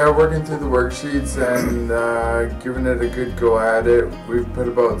 Yeah, working through the worksheets and giving it a good go at it. We've put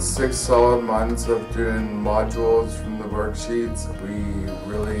about 6 solid months of doing modules from the worksheets. We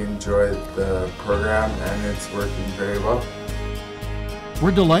really enjoyed the program and it's working very well.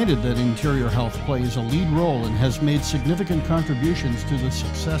 We're delighted that Interior Health plays a lead role and has made significant contributions to the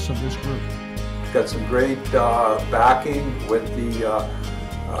success of this group. We've got some great backing with the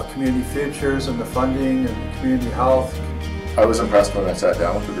community futures and the funding and community health. I was impressed when I sat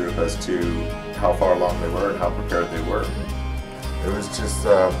down with the group as to how far along they were and how prepared they were. It was just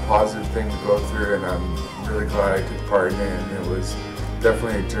a positive thing to go through, and I'm really glad I took part in it, and it was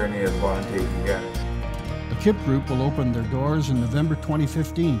definitely a journey I'd want to take again. The KIP group will open their doors in November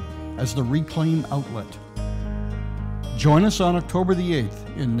 2015 as the Reclaim Outlet. Join us on October the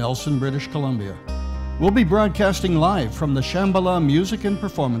 8th in Nelson, British Columbia. We'll be broadcasting live from the Shambhala Music and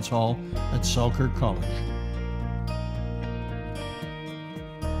Performance Hall at Selkirk College.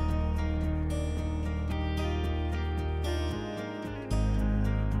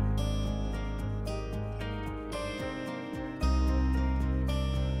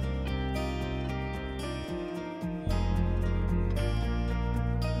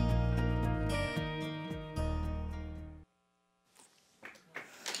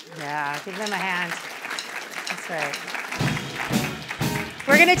 Yeah, give them a hand. That's right.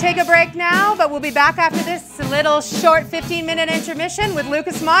 We're going to take a break now, but we'll be back after this little short 15-minute intermission with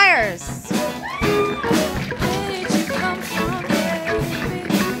Lucas Myers.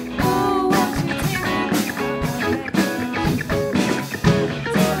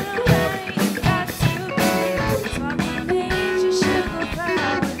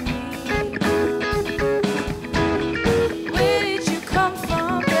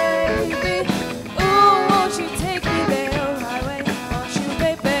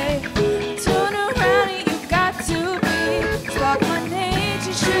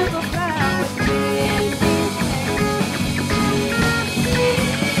 Sugar fly.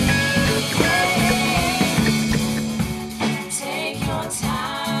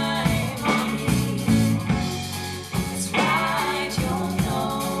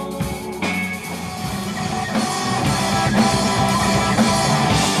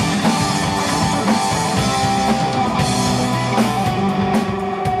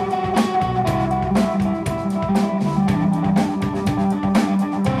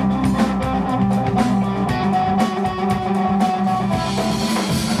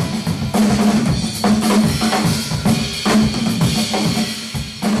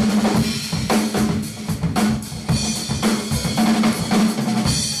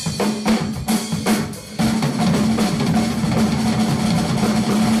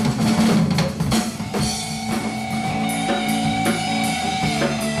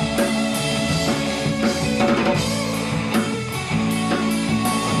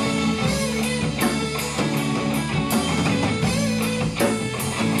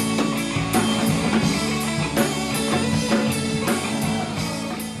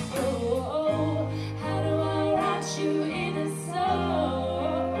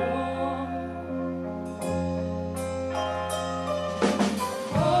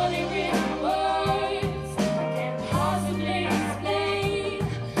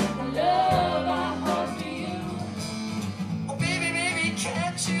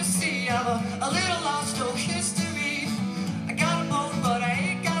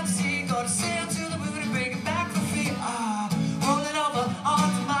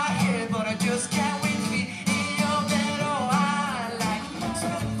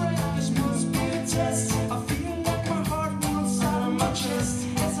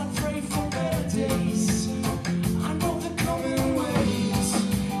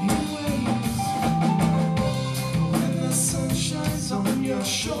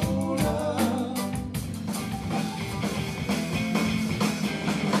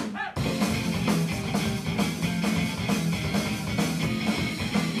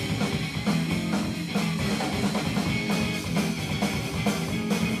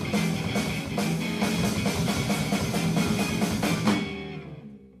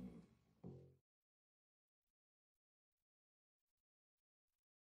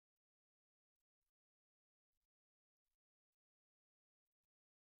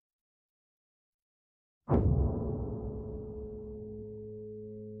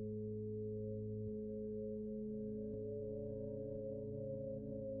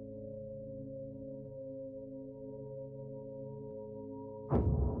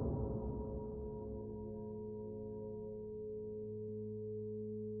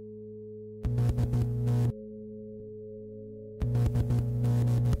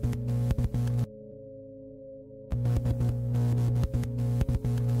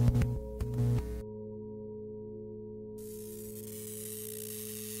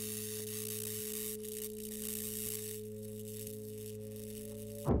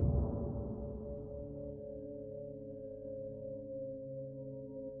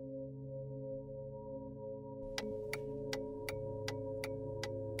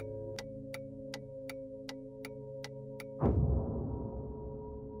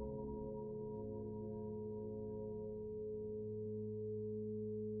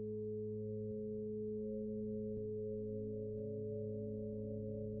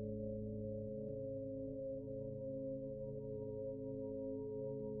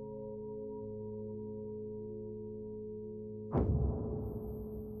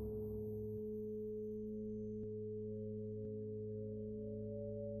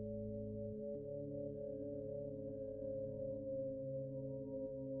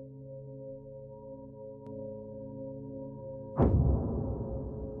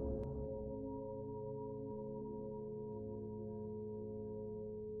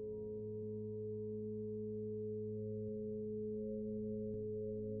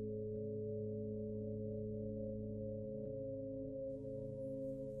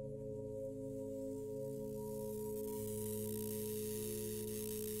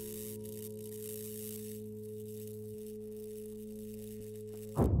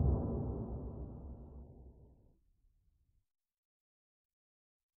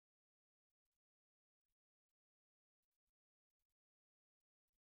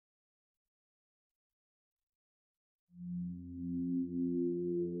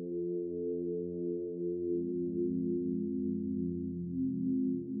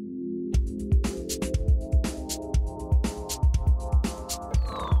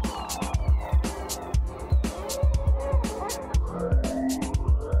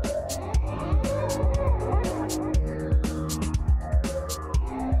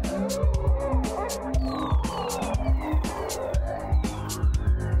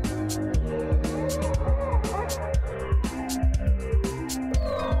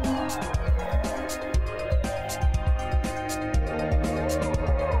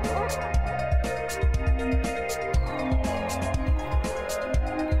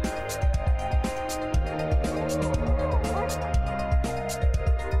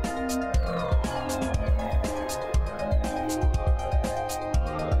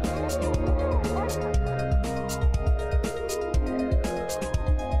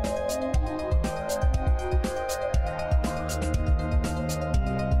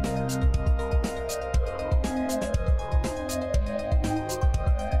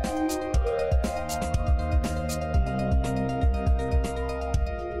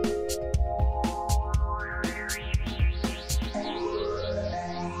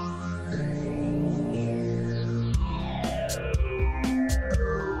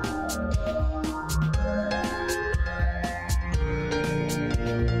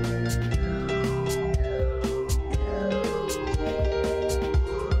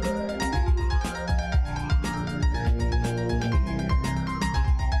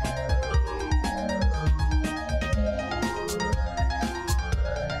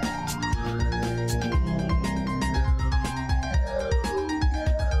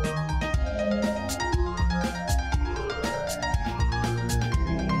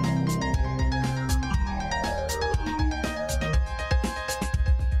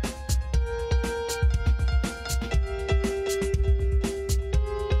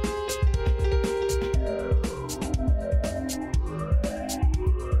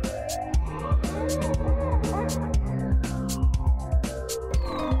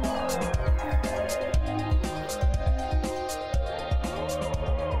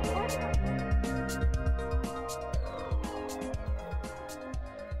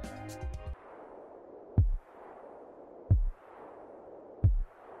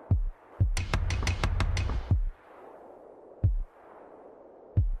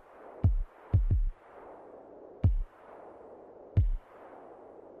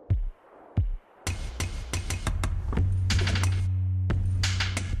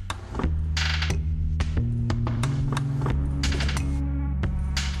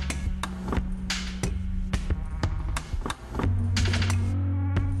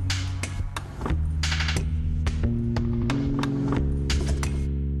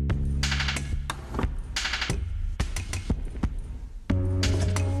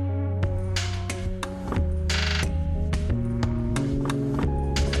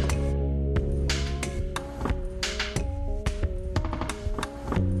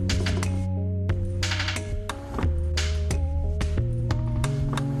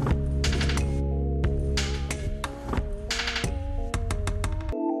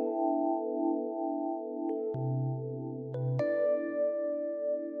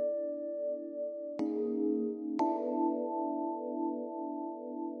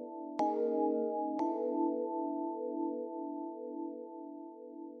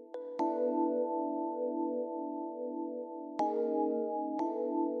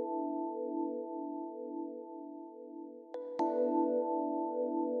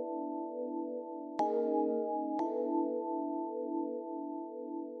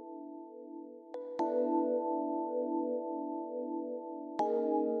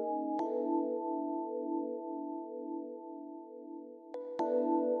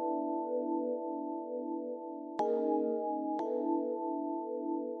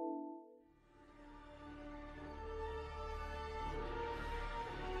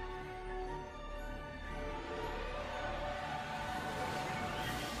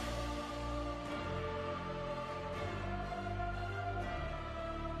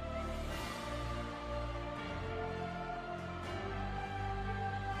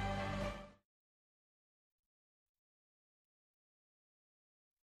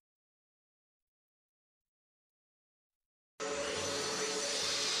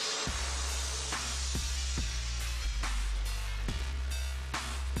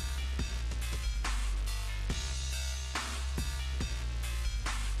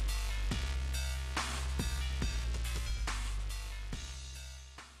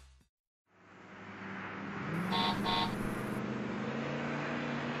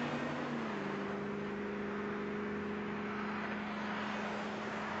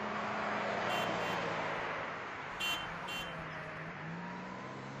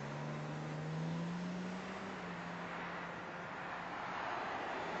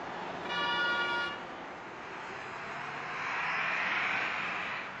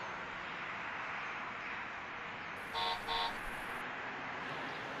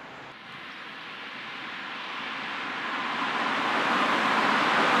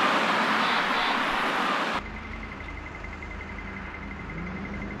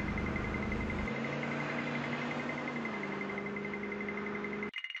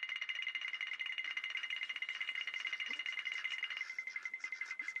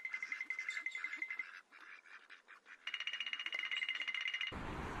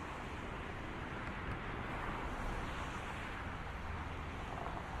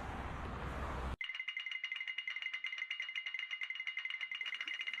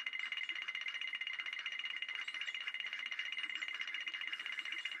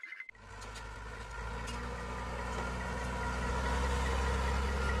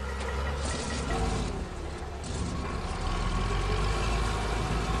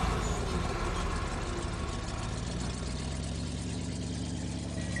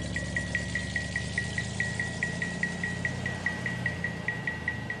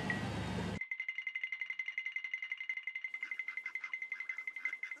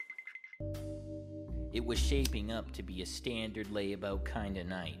 It was shaping up to be a standard layabout kind of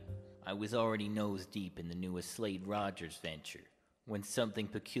night. I was already nose deep in the newest Slade Rogers venture when something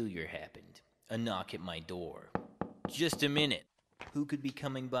peculiar happened. A knock at my door. Just a minute. Who could be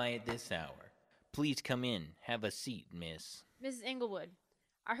coming by at this hour? Please come in. Have a seat, miss. Mrs. Englewood,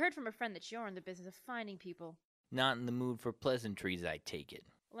 I heard from a friend that you're in the business of finding people. Not in the mood for pleasantries, I take it.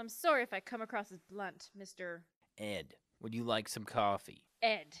 Well, I'm sorry if I come across as blunt, Mr. Ed, would you like some coffee?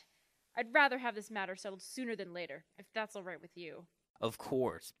 Ed. I'd rather have this matter settled sooner than later, if that's all right with you. Of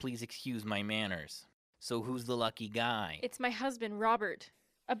course. Please excuse my manners. So who's the lucky guy? It's my husband, Robert.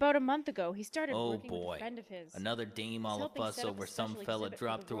 About a month ago, he started Oh working with boy. a friend of his. Another dame all a Helping fuss set up over a some special fella exhibit for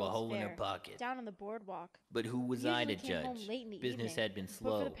dropped the through a World's hole in her Fair, pocket. down on the boardwalk. But who was He I to usually came home judge? late in the Business evening, had been but for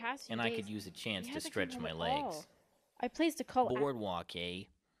slow, the past few and I days, could use a chance he to hasn't stretch come my home at legs. all. I placed a call. Boardwalk, eh?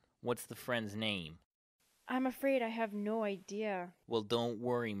 What's the friend's name? I'm afraid I have no idea. Well, don't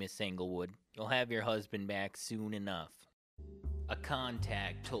worry, Miss Englewood. You'll have your husband back soon enough. A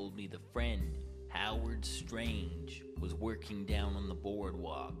contact told me the friend, Howard Strange, was working down on the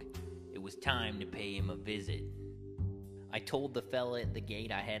boardwalk. It was time to pay him a visit. I told the fella at the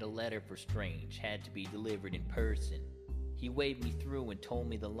gate I had a letter for Strange, had to be delivered in person. He waved me through and told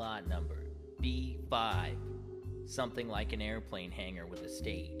me the lot number, B5. Something like an airplane hangar with a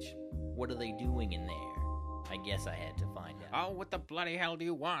stage. What are they doing in there? I guess I had to find out. Oh, what the bloody hell do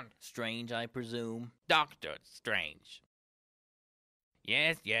you want? Strange, I presume. Dr. Strange.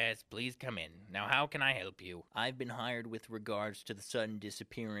 Yes, please come in. Now, how can I help you? I've been hired with regards to the sudden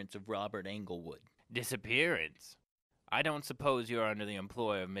disappearance of Robert Englewood. Disappearance? I don't suppose you're under the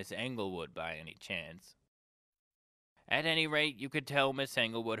employ of Miss Englewood by any chance. At any rate, you could tell Miss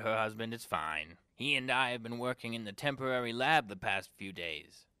Englewood her husband is fine. He and I have been working in the temporary lab the past few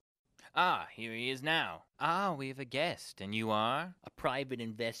days. Ah, here he is now. Ah, we have a guest, and you are? A private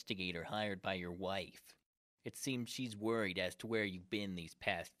investigator hired by your wife. It seems she's worried as to where you've been these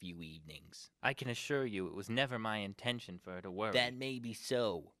past few evenings. I can assure you it was never my intention for her to worry. That may be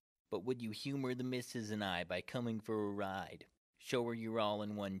so, but would you humor the missus and I by coming for a ride? Show her you're all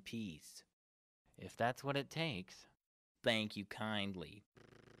in one piece. If that's what it takes. Thank you kindly.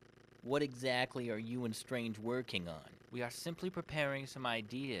 What exactly are you and Strange working on? We are simply preparing some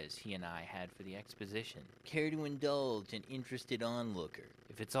ideas he and I had for the exposition. Care to indulge an interested onlooker?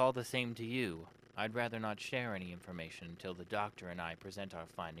 If it's all the same to you, I'd rather not share any information until the doctor and I present our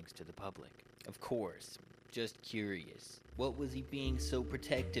findings to the public. Of course. Just curious. What was he being so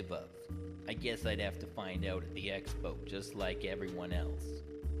protective of? I guess I'd have to find out at the expo, just like everyone else.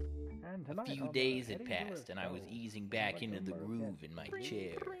 A few days had passed, and I was easing back into the groove in my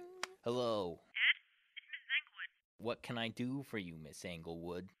chair. Hello. Ed, it's Mrs. Englewood. What can I do for you, Miss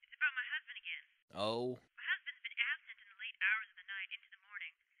Englewood? It's about my husband again. Oh? My husband's been absent in the late hours of the night into the morning.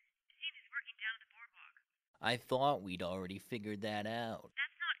 It seems he's working down at the boardwalk. I thought we'd already figured that out.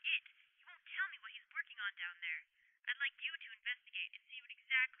 That's not it. He won't tell me what he's working on down there. I'd like you to investigate and see what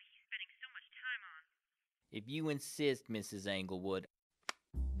exactly he's spending so much time on. If you insist, Mrs. Englewood.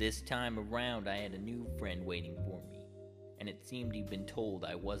 This time around, I had a new friend waiting for me, and it seemed he'd been told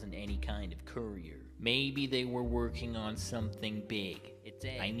I wasn't any kind of courier. Maybe they were working on something big.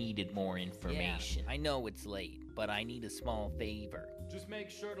 I needed more information. Yeah, I know it's late, but I need a small favor. Just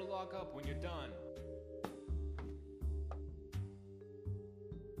make sure to lock up when you're done.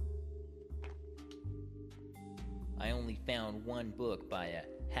 I only found one book by a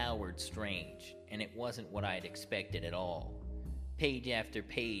Howard Strange, and it wasn't what I'd expected at all. Page after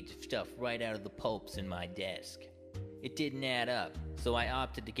page of stuff right out of the pulps in my desk. It didn't add up, so I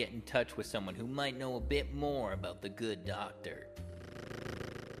opted to get in touch with someone who might know a bit more about the good doctor.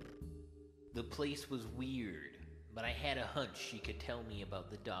 The place was weird, but I had a hunch she could tell me about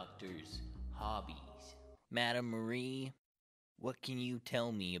the doctor's hobbies. Madame Marie, what can you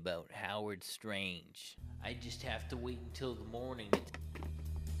tell me about Howard Strange? I just have to wait until the morning to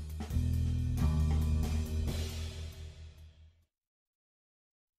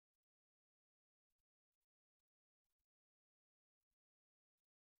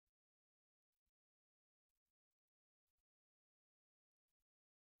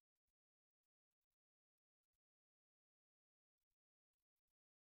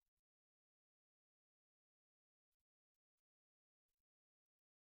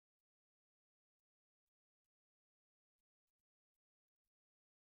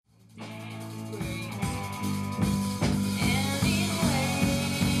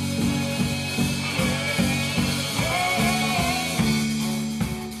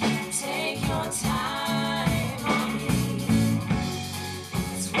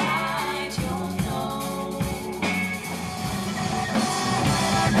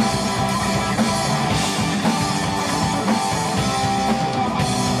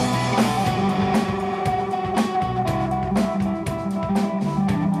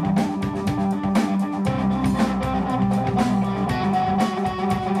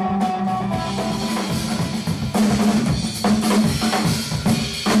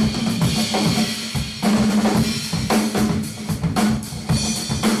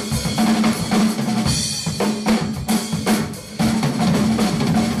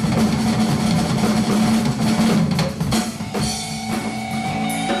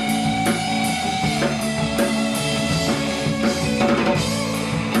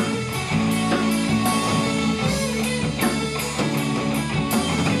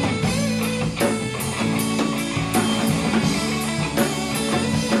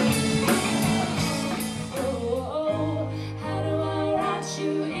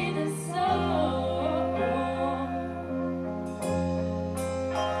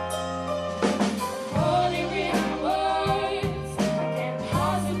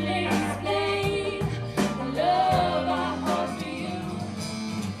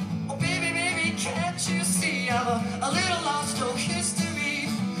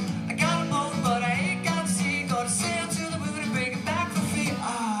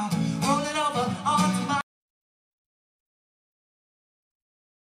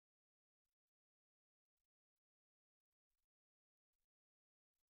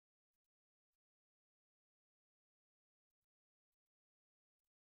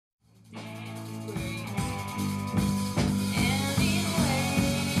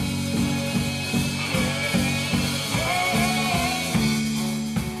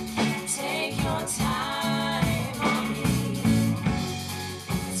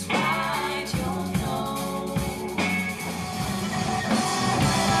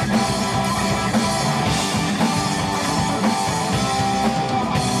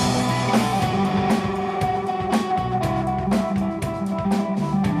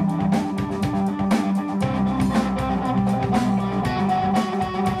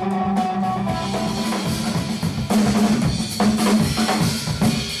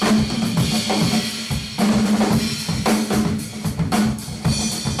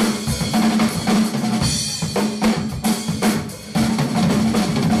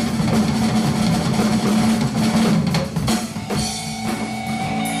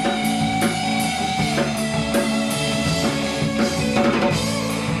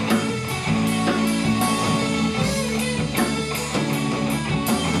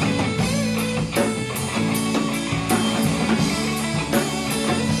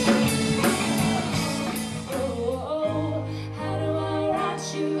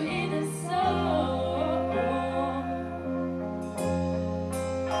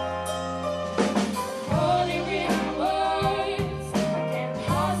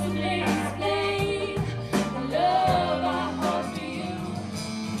possibly explain the love I hold to you.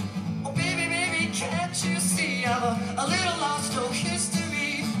 Oh baby, baby, can't you see I'm a little lost, no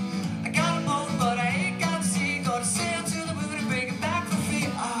history. I got a boat, but I ain't got sea. Gonna sail to the moon and bring it back for free.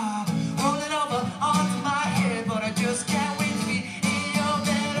 Rolling over onto my head, but I just can't wait to be in your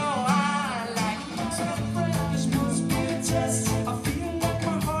bed. Oh, I like it. This must be a test. I feel like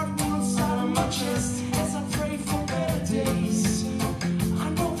my heart wants out of my chest as I pray for better days. I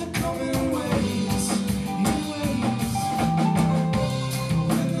know they're coming in waves,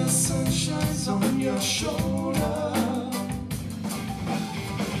 when the sun shines on your shoulder.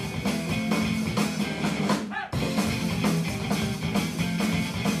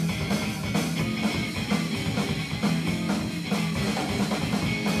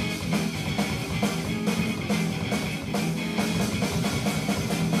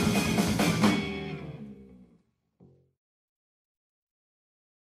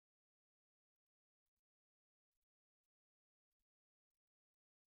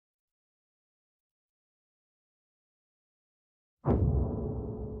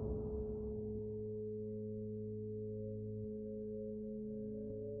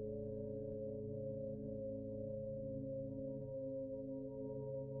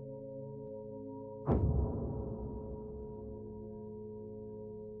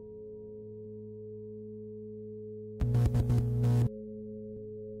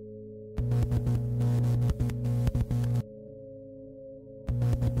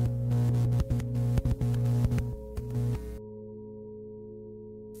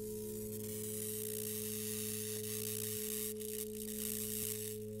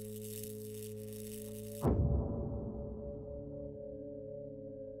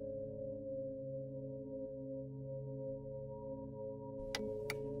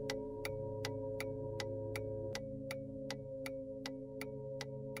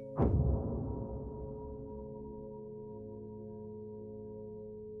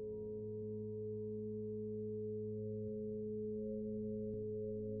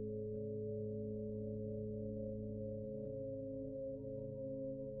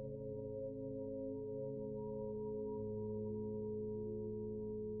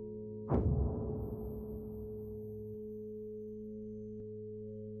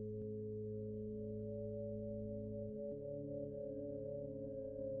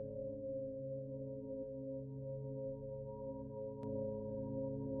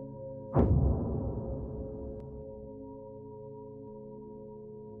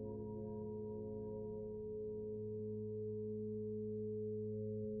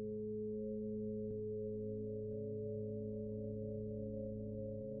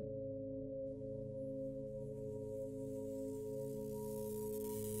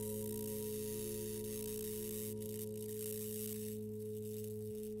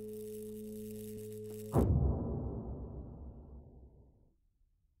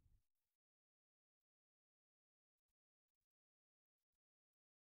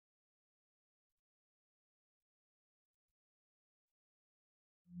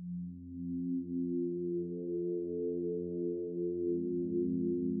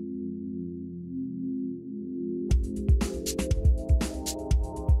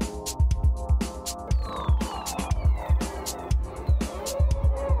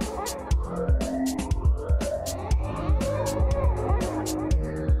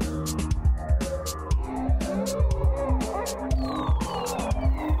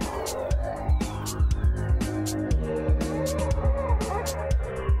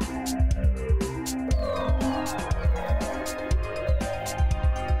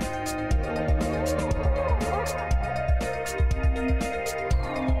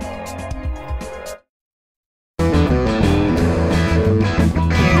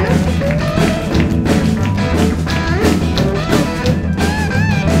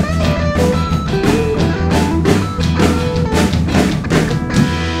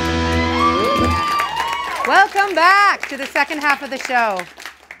 Welcome back to the second half of the show.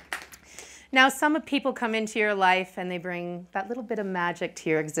 Now, some people come into your life and they bring that little bit of magic to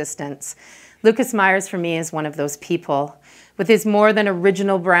your existence. Lucas Myers, for me, is one of those people. With his more than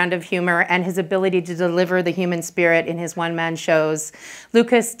original brand of humor and his ability to deliver the human spirit in his one-man shows,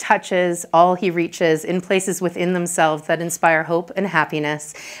 Lucas touches all he reaches in places within themselves that inspire hope and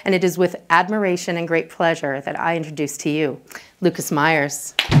happiness. And it is with admiration and great pleasure that I introduce to you Lucas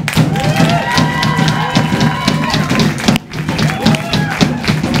Myers.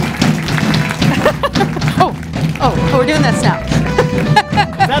 Oh, we're doing this now. Is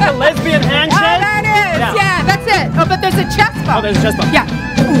that the lesbian handshake? Oh, that is. Yeah, that's it. Oh, but there's a chest bump. Oh, there's a chest bump. Yeah.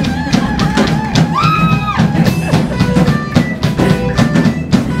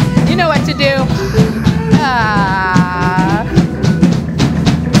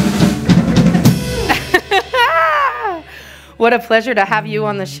 What a pleasure to have you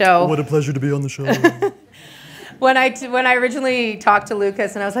on the show. What a pleasure to be on the show. When I originally talked to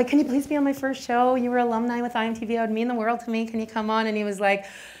Lucas and I was like, can you please be on my first show? You were alumni with IMTV. It would mean the world to me. Can you come on? And he was like,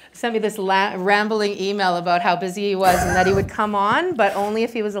 sent me this rambling email about how busy he was and that he would come on, but only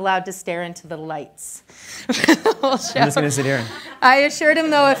if he was allowed to stare into the lights. I'm just going to sit here. I assured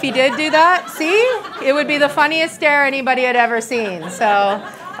him, though, if he did do that, see, it would be the funniest stare anybody had ever seen. So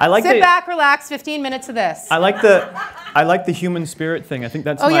sit back, relax, 15 minutes of this. I like the human spirit thing. I think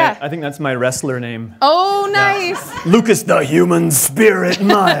that's I think that's my wrestler name. Oh, nice. Yeah. Lucas the Human Spirit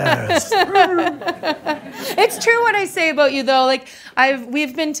Myers. It's true what I say about you, though. Like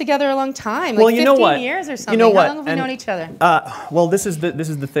we've been together a long time, like well, you know 15 what? years or something. You know what? How long have we known each other? Well, this is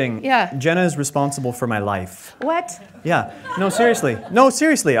the thing. Yeah. Jenna is responsible for my life. What? Yeah. No, seriously. No,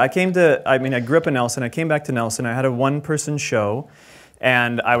 seriously. I grew up in Nelson. I came back to Nelson. I had a one-person show.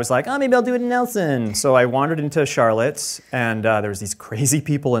 And I was like, oh, maybe I'll do it in Nelson. So I wandered into Charlotte's, and there was these crazy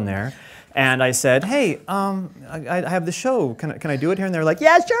people in there. And I said, hey, I have the show. Can I do it here? And they're like,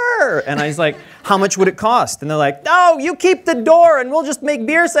 yeah, sure. And I was like, how much would it cost? And they're like, no, you keep the door, and we'll just make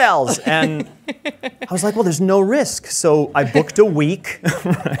beer sales. And I was like, well, there's no risk. So I booked a week.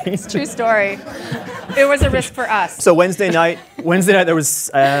 Right? True story. It was a risk for us. So Wednesday night there was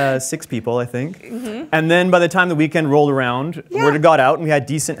 6 people, I think. Mm-hmm. And then by the time the weekend rolled around, word got out, and we had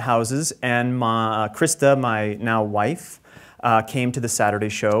decent houses. And Krista, my now wife, came to the Saturday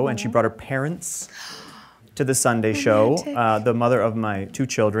show, and she brought her parents to the Sunday show, the mother of my 2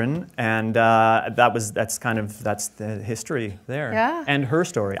 children, and that's the history there. Yeah. And her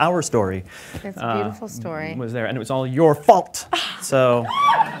story, our story. It's a beautiful story. Was there, and it was all your fault. So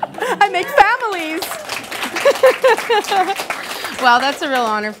I make families. Well, that's a real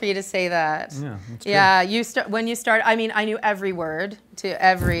honor for you to say that. Yeah, that's yeah. When you start, I mean, I knew every word to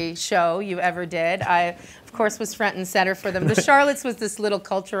every show you ever did. I, of course, was front and center for them. The Charlottes was this little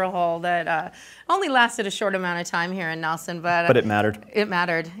cultural hall that only lasted a short amount of time here in Nelson, but it mattered. It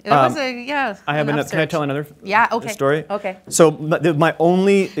mattered. It was I have can I tell another story? Okay. So my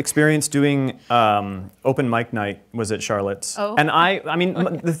only experience doing open mic night was at Charlotte's. Oh. And I mean,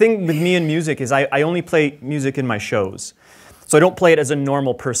 the thing with me and music is I only play music in my shows. So I don't play it as a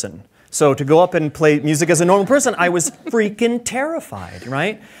normal person. So to go up and play music as a normal person, I was freaking terrified,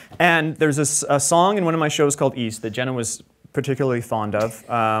 right? And there's a song in one of my shows called East that Jenna was particularly fond of,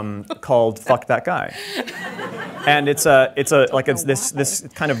 called "Fuck That Guy," and it's this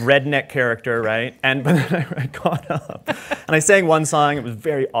kind of redneck character, right? But then I got up and I sang one song. It was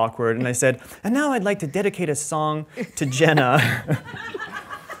very awkward, and I said, "And now I'd like to dedicate a song to Jenna."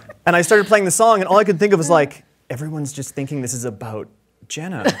 And I started playing the song, and all I could think of was like, everyone's just thinking this is about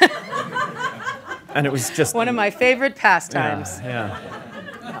Jenna. And it was just one of my favorite pastimes. Yeah.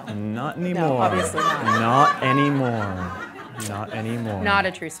 Not anymore. No, obviously not. Not anymore. Not anymore. Not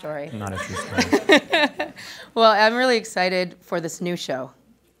a true story. Not a true story. Well, I'm really excited for this new show.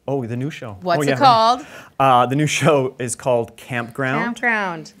 Oh, the new show. What's it called? The new show is called Campground.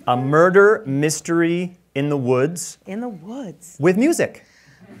 Campground. A murder mystery in the woods. In the woods. With music.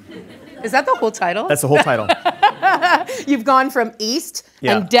 Is that the whole title? That's the whole title. You've gone from East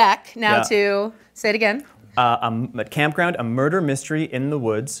and Deck now to, say it again. At Campground, a murder mystery in the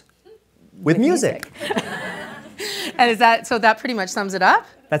woods with music. And is that, so that pretty much sums it up?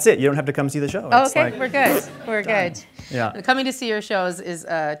 That's it. You don't have to come see the show. Oh, okay, we're good. We're good. Yeah. Coming to see your shows is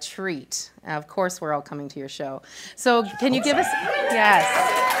a treat. Of course, we're all coming to your show. So can you give us, yes.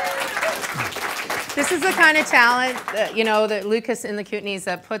 This is the kind of talent that, that Lucas in the Kootenays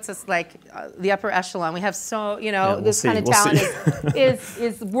that puts us like the upper echelon. We have this kind of talent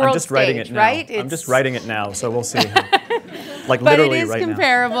is world I'm just writing stage, it now. right? I'm just writing it now, so we'll see. Like but literally it is right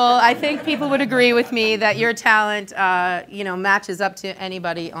comparable. I think people would agree with me that your talent, matches up to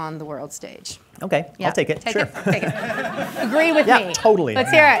anybody on the world stage. Okay, Yeah. I'll take it. Take sure. it. Take it. Agree with me. Yeah, totally.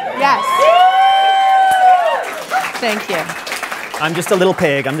 Let's hear it. Yes. Thank you. I'm just a little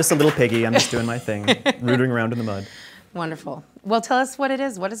pig. I'm just a little piggy. I'm just doing my thing, rooting around in the mud. Wonderful. Well, tell us what it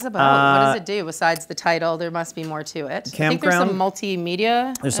is. What is it about? What does it do besides the title? There must be more to it. I think there's some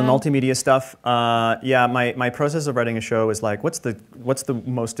multimedia. There's some multimedia stuff. Yeah, my process of writing a show is like, what's the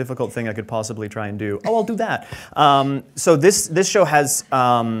most difficult thing I could possibly try and do? Oh, I'll do that. So this show has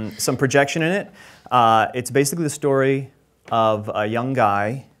some projection in it. It's basically the story of a young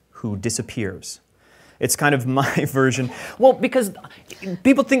guy who disappears. It's kind of my version. Well, because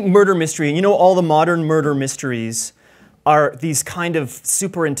people think murder mystery, and all the modern murder mysteries are these kind of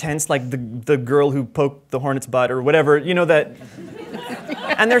super intense, like the girl who poked the hornet's butt or whatever, that.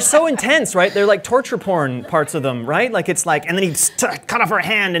 And they're so intense, right? They're like torture porn parts of them, right? Like it's like, and then he cut off her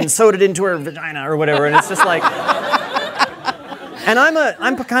hand and sewed it into her vagina or whatever, and it's just like. And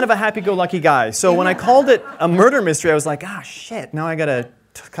I'm kind of a happy-go-lucky guy. So when I called it a murder mystery, I was like, ah, shit, now I gotta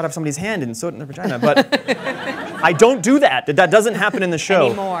cut off somebody's hand and sew it in their vagina. But I don't do that. That doesn't happen in the show.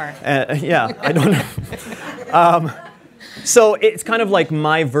 Anymore. Yeah, I don't know. So it's kind of like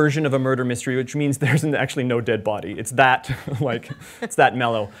my version of a murder mystery, which means there's actually no dead body. It's that, it's that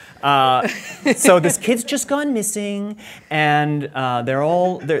mellow. So this kid's just gone missing, and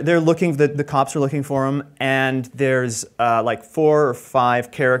they're looking. The cops are looking for him, and there's like 4 or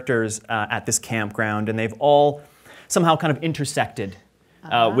 5 characters at this campground, and they've all somehow kind of intersected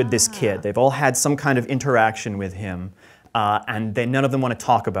with this kid. They've all had some kind of interaction with him. And none of them want to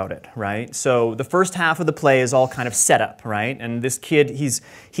talk about it, right? So the first half of the play is all kind of set up, right? And this kid, he's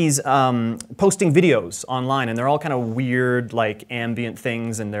posting videos online, and they're all kind of weird, like ambient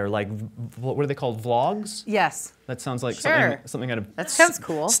things, and they're like, what are they called, vlogs? Yes. That sounds like Sure. something out of That sounds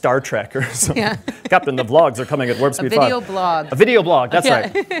cool. Star Trek or something. Yeah. Captain, the vlogs are coming at warp speed 5. A video blog. A video blog, that's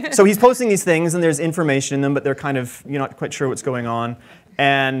Yeah. right. So he's posting these things, and there's information in them, but they're kind of, you're not quite sure what's going on.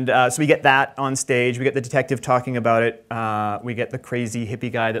 And so we get that on stage. We get the detective talking about it. We get the crazy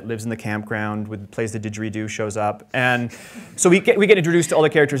hippie guy that lives in the campground, plays the didgeridoo, shows up. And so we get introduced to all the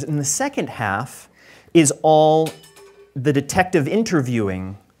characters. And the second half is all the detective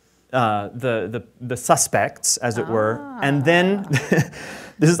interviewing the suspects, as it were. And then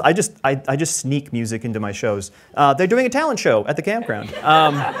I just sneak music into my shows. They're doing a talent show at the campground.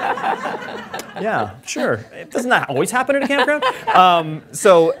 Yeah, sure. Doesn't that always happen at a campground?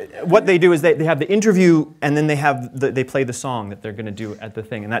 So what they do is they have the interview, and then they play the song that they're going to do at the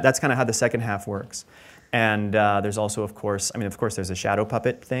thing, and that's kind of how the second half works. And there's also, of course, there's a shadow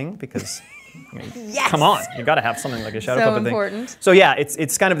puppet thing, because Yes! come on, you got to have something like a shadow puppet important. thing. So yeah,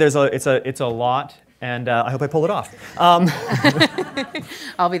 it's kind of it's a lot. And I hope I pull it off.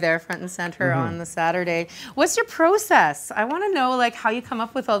 I'll be there front and center on the Saturday. What's your process? I want to know how you come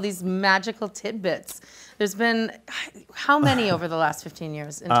up with all these magical tidbits. There's been how many over the last 15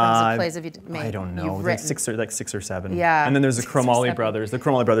 years in terms of plays have you made? I don't know, like 6 or 7. Yeah. And then there's the Chromaley brothers. The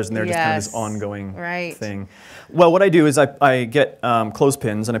Chromaley brothers, and they're just kind of this Yes. ongoing Right. thing. Well, what I do is I get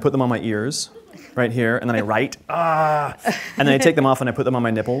clothespins and I put them on my ears, right here, and then I write, and then I take them off and I put them on my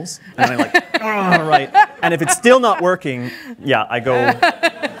nipples, and then I right. And if it's still not working, yeah, I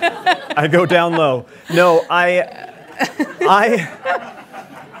go down low. No, I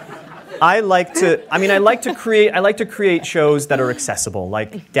like to create shows that are accessible,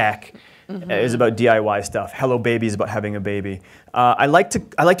 like Deck is about DIY stuff. Hello Baby is about having a baby. I like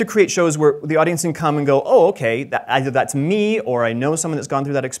to create shows where the audience can come and go, oh, okay, either that's me or I know someone that's gone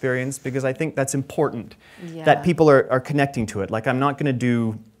through that experience, because I think that's important that people are connecting to it. Like, I'm not going to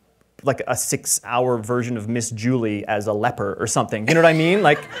do like a 6-hour version of Miss Julie as a leper or something. You know what I mean?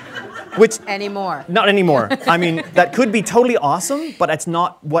 Anymore. Not anymore. I mean, that could be totally awesome, but that's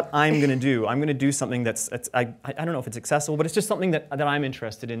not what I'm going to do. I'm going to do something I don't know if it's accessible, but it's just something that I'm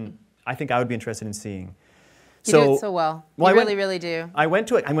interested in. I think I would be interested in seeing. You do it so well. You really do. I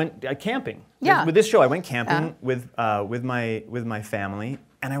went camping. Yeah. With this show, I went camping with my family,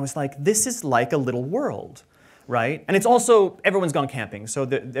 and I was like, this is like a little world. Right? And it's also, everyone's gone camping, so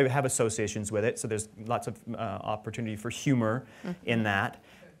they have associations with it, so there's lots of opportunity for humor in that.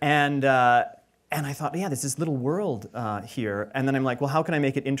 And I thought, yeah, there's this little world here. And then I'm like, well, how can I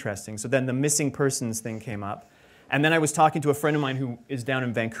make it interesting? So then the missing persons thing came up. And then I was talking to a friend of mine who is down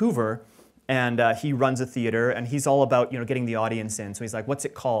in Vancouver, and he runs a theater, and he's all about getting the audience in. So he's like, what's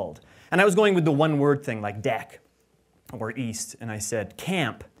it called? And I was going with the one-word thing, like Deck or East, and I said,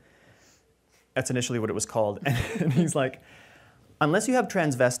 Camp. That's initially what it was called. And he's like, unless you have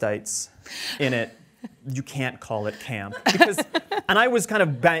transvestites in it, you can't call it camp. And I was kind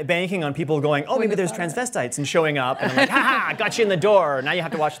of banking on people going, oh, maybe there's transvestites, and showing up. And I'm like, ha, got you in the door. Now you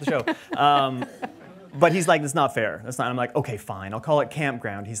have to watch the show. But he's like, that's not fair. That's not. I'm like, okay, fine. I'll call it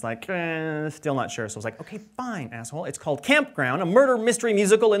Campground. He's like, still not sure. So I was like, okay, fine, asshole. It's called Campground, a murder mystery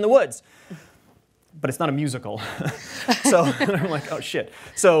musical in the woods. But it's not a musical. So and I'm like, oh shit.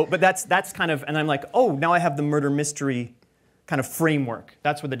 So, but that's kind of, and I'm like, oh, now I have the murder mystery kind of framework.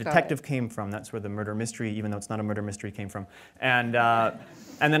 That's where the detective came from. That's where the murder mystery, even though it's not a murder mystery, came from. And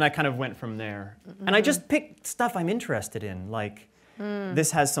then I kind of went from there. And I just picked stuff I'm interested in. Like,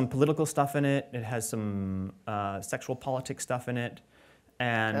 this has some political stuff in it. It has some sexual politics stuff in it.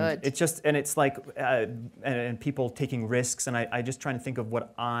 And it's just, and it's like, and people taking risks, and I just trying to think of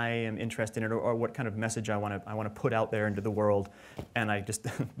what I am interested in, or what kind of message I want to put out there into the world, and I just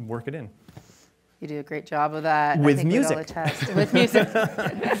work it in. You do a great job of that. With music. With music.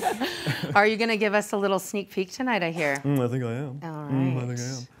 Are you going to give us a little sneak peek tonight, I hear? I think I am. All right. I think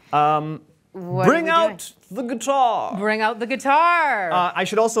I am. Bring out the guitar. Bring out the guitar. I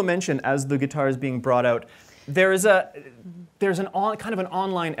should also mention, as the guitar is being brought out, there's kind of an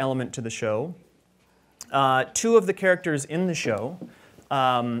online element to the show. Two of the characters in the show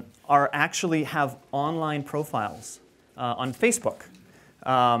actually have online profiles on Facebook.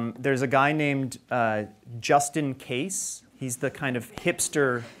 There's a guy named Justin Case. He's the kind of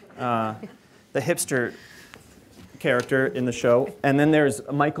hipster, character in the show. And then there's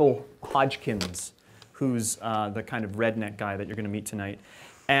Michael Hodgkins, who's the kind of redneck guy that you're going to meet tonight.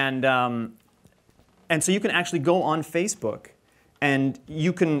 And so you can actually go on Facebook and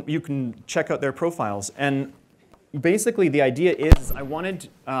you can check out their profiles. And basically the idea is I wanted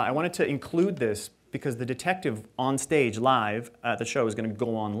to include this because the detective on stage live at the show is going to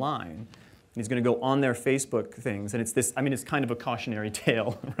go online. He's going to go on their Facebook things, and it's kind of a cautionary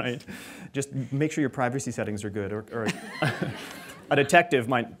tale, right? Just make sure your privacy settings are good, or a detective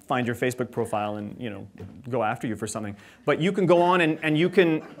might find your Facebook profile and go after you for something. But you can go on and you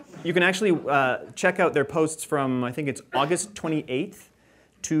can actually check out their posts from, I think it's August 28th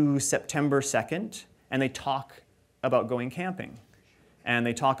to September 2nd, and they talk about going camping. And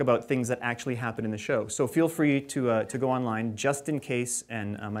they talk about things that actually happen in the show. So feel free to go online, Justin Case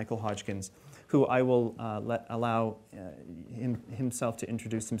and Michael Hodgkins, who I will allow himself to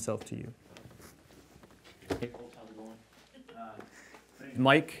introduce himself to you. Hey, folks, how's it going?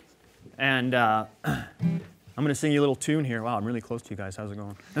 Mike, and I'm going to sing you a little tune here. Wow, I'm really close to you guys. How's it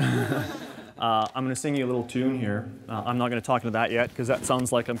going? I'm going to sing you a little tune here. I'm not going to talk into that yet, because that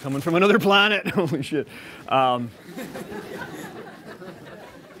sounds like I'm coming from another planet. Holy shit.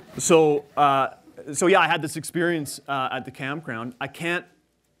 So yeah, I had this experience at the campground. I can't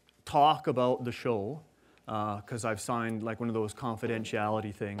talk about the show because I've signed like one of those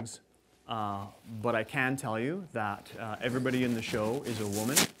confidentiality things. But I can tell you that everybody in the show is a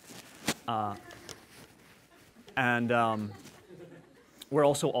woman. And we're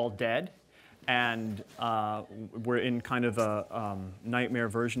also all dead. And we're in kind of a nightmare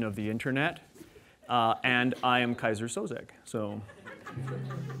version of the internet. And I am Kaiser Sozek. So.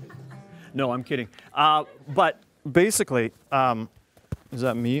 No, I'm kidding. But basically, is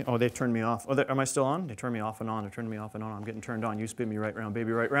that me? Oh, they turned me off. Oh, am I still on? They turned me off and on. They turned me off and on. I'm getting turned on. You spin me right round,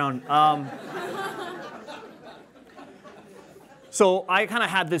 baby, right round. So I kind of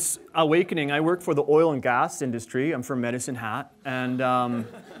had this awakening. I work for the oil and gas industry. I'm from Medicine Hat. And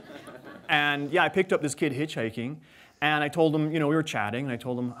yeah, I picked up this kid hitchhiking. And I told him, we were chatting, and I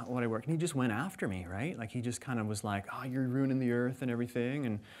told him what I work. And he just went after me, right? Like, he just kind of was like, oh, you're ruining the earth and everything.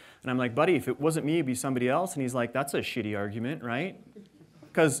 And I'm like, buddy, if it wasn't me, it'd be somebody else. And he's like, that's a shitty argument, right?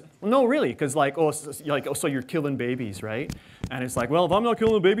 Because, no, really, because like, so you're killing babies, right? And it's like, well, if I'm not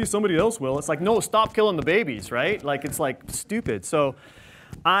killing the babies, somebody else will. It's like, no, stop killing the babies, right? Like, it's like stupid. So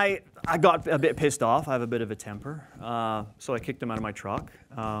I got a bit pissed off. I have a bit of a temper. So I kicked him out of my truck.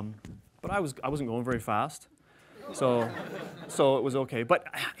 But I wasn't going very fast. So it was okay. But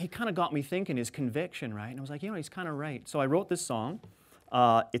he kind of got me thinking, his conviction, right? And I was like, he's kind of right. So I wrote this song.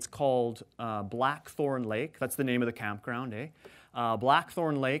 It's called Blackthorn Lake. That's the name of the campground, eh?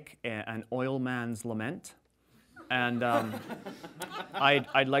 Blackthorn Lake, an oil man's lament. And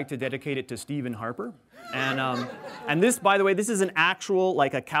I'd like to dedicate it to Stephen Harper. And this, by the way, this is an actual,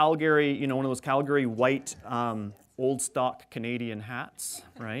 like a Calgary, one of those Calgary white old stock Canadian hats,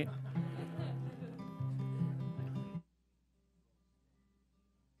 right?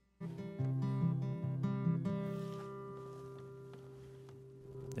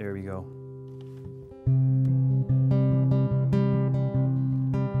 There we go.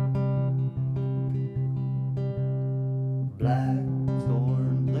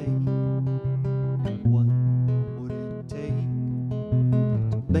 Blackthorn Lake, what would it take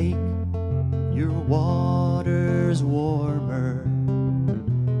to make your waters warmer?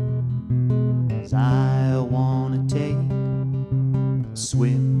 'Cause I wanna take a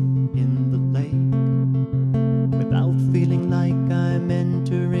swim in the lake without feeling like I'm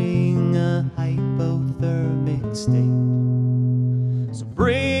entering a hypothermic state. So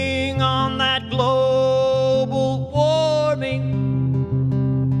bring on that global warming,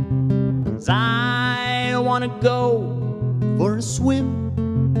 'cause I wanna go for a swim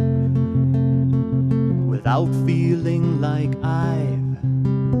without feeling like I've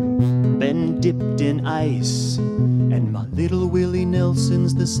been dipped in ice. And my little Willie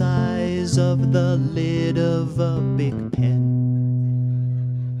Nelson's the size of the lid of a big pen.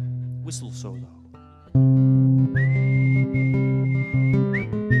 Whistle solo.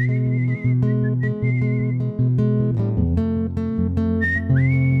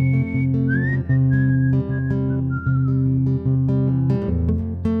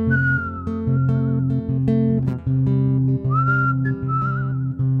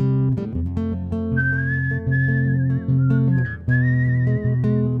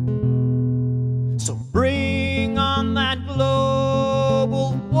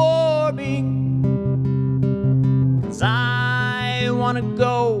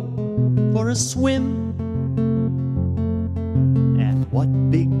 a swim. And what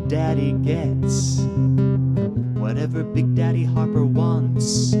Big Daddy gets, whatever Big Daddy Harper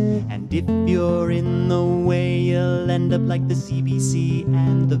wants. And if you're in the way, you'll end up like the CBC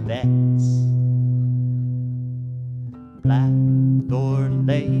and the vets. Blackthorn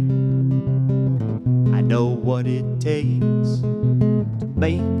Lake, I know what it takes to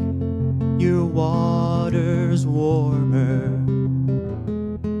make your waters warmer.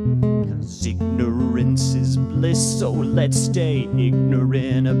 'Cause ignorance is bliss, so let's stay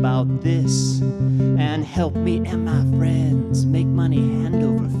ignorant about this and help me and my friends make money hand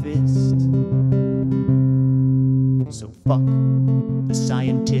over fist. So fuck the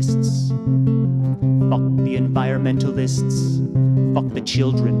scientists, fuck the environmentalists, fuck the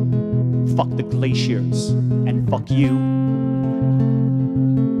children, fuck the glaciers, and fuck you.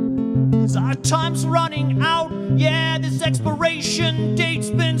 'Cause our time's running out, yeah, this expiration date's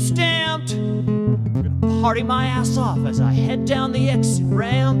been stamped. I'm gonna party my ass off as I head down the exit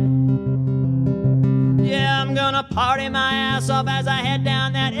ramp. Yeah, I'm gonna party my ass off as I head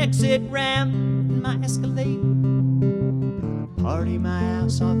down that exit ramp in my Escalade. Party my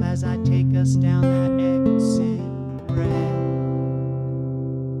ass off as I take us down that exit ramp.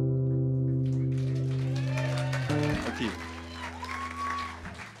 Thank you.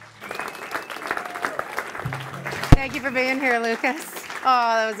 Thank you for being here, Lucas.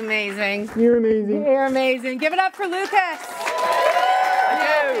 Oh, that was amazing. You're amazing. You're amazing. Give it up for Lucas. Thank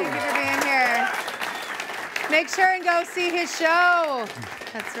you for being here. Make sure and go see his show.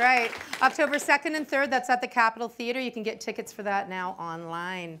 That's right. October 2nd and 3rd, that's at the Capitol Theater. You can get tickets for that now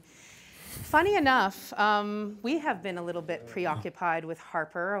online. Funny enough, we have been a little bit preoccupied with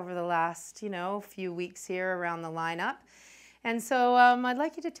Harper over the last, few weeks here around the lineup. And so I'd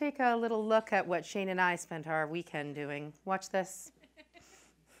like you to take a little look at what Shane and I spent our weekend doing. Watch this.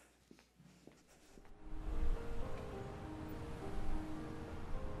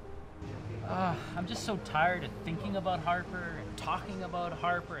 I'm just so tired of thinking about Harper and talking about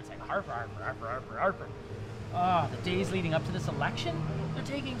Harper. It's like Harper, Harper, Harper, Harper, Harper. The days leading up to this election, they're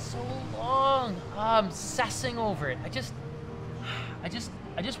taking so long. I'm obsessing over it. I just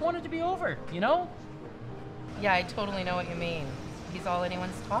want it to be over, you know? Yeah, I totally know what you mean. He's all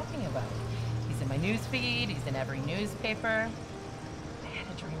anyone's talking about. He's in my news feed, he's in every newspaper. I had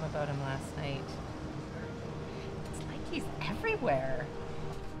a dream about him last night. It's like he's everywhere.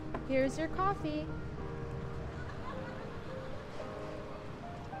 Here's your coffee.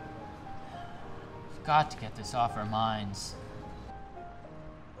 We've got to get this off our minds.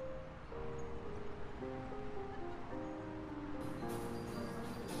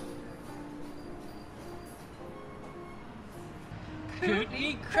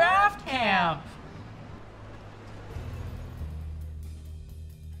 Kootenai Craft Camp!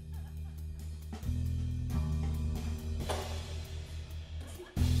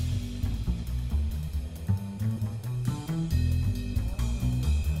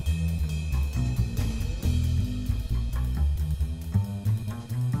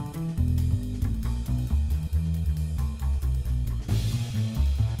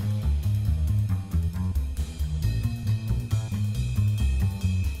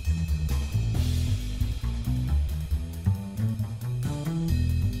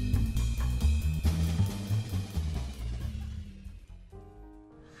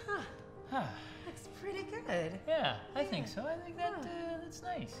 Looks pretty good. Yeah, I think so. I think that's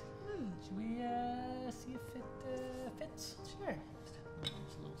nice. Should we see if it fits? Sure. There's a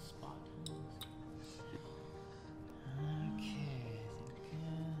little spot. Okay,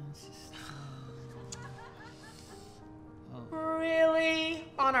 Really?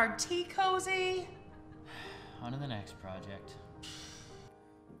 On our tea cozy? On to the next project.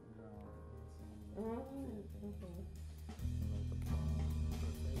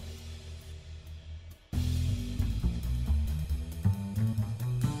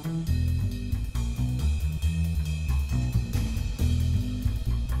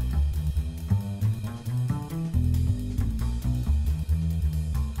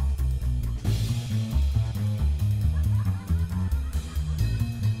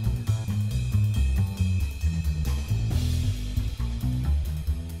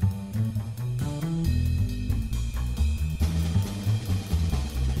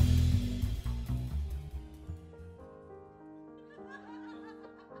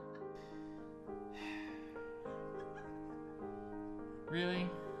 Really?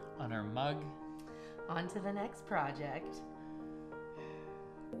 On our mug? On to the next project.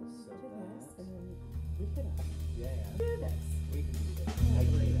 Do this. We can do this. I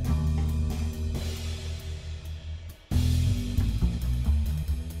agree.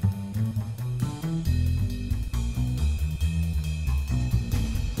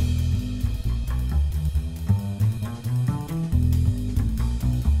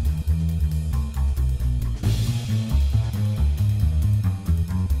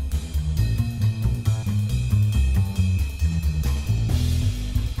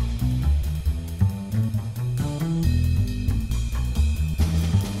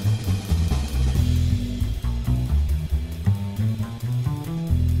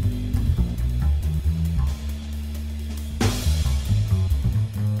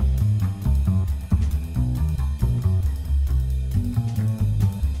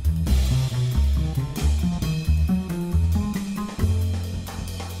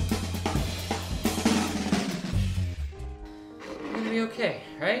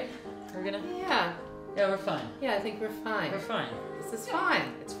 We're gonna? Yeah. Yeah, we're fine. Yeah, I think we're fine. We're fine. This is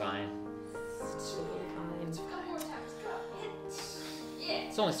fine. It's fine. It's really fine. It's fine.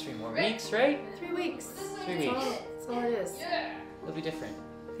 It's only 3 more weeks, right? 3 weeks. 3 weeks. That's all it is. It'll be different.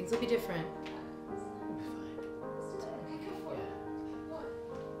 Things will be different.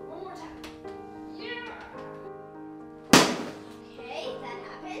 Okay, that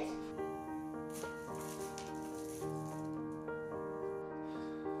happened.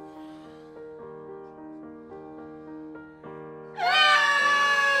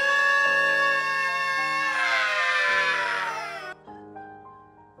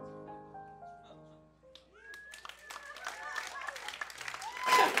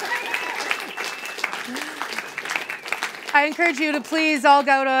 I encourage you to please all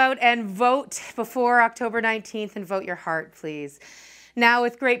go out and vote before October 19th and vote your heart, please. Now,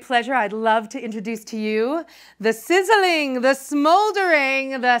 with great pleasure, I'd love to introduce to you the sizzling, the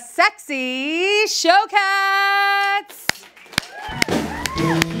smoldering, the sexy Showcats.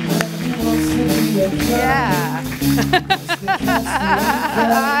 Yeah.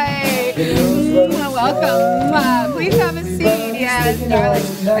 Hi. Welcome. Please have a seat. Yes,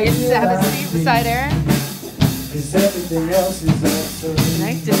 darling. I get to have a seat beside Aaron. Nice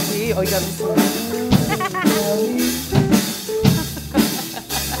to see you. Oh, you got me.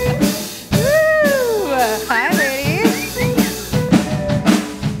 Hi, ladies.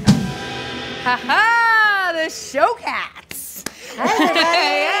 Ha-ha, the Showcats.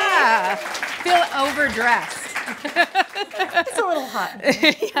 Hi, yeah. Feel overdressed. It's a little hot.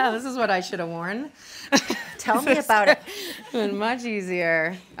 Yeah, this is what I should have worn. Tell me about it. Been much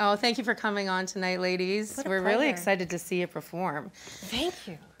easier. Oh, thank you for coming on tonight, ladies. What a We're really pleasure. excited to see you perform. Thank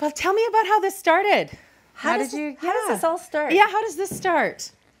you. But tell me about how this started. How does this all start? Yeah, how does this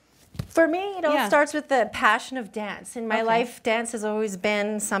start? For me, it Yeah. starts with the passion of dance. In my life, dance has always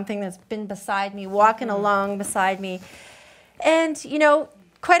been something that's been beside me, walking along beside me. And,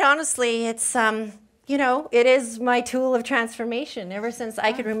 quite honestly, it's, it is my tool of transformation. Ever since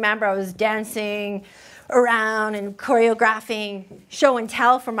I could remember, I was dancing around and choreographing show and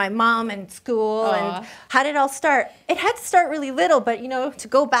tell for my mom in school. And how did it all start? It had to start really little, but, to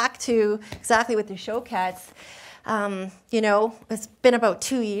go back to exactly with the Showcats, it's been about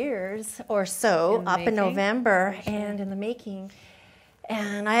 2 years or so, up in November and in the making.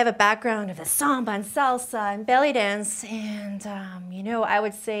 And I have a background of the samba and salsa and belly dance. And, I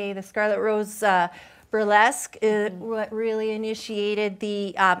would say the Scarlet Rose burlesque is what really initiated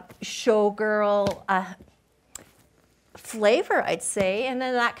the showgirl flavor, I'd say. And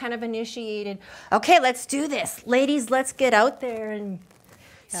then that kind of initiated, okay, let's do this. Ladies, let's get out there and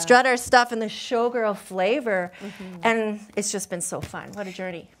strut our stuff in the showgirl flavor. And it's just been so fun. What a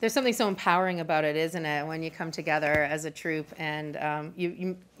journey. There's something so empowering about it, isn't it? When you come together as a troupe and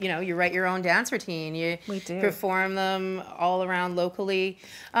you write your own dance routine. You perform them all around locally.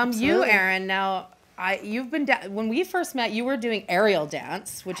 You, Erin, now you've been when we first met, you were doing aerial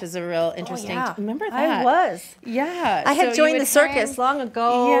dance, which is a real interesting. Remember that? I was. Yeah. I had joined the circus long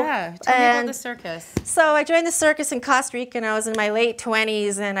ago. Yeah. Tell me about the circus. So I joined the circus in Costa Rica, and I was in my late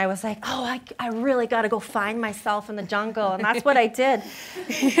 20s, and I was like, oh, I really got to go find myself in the jungle, and that's what I did.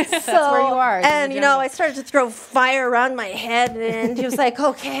 That's where you are. And I started to throw fire around my head, and he was like,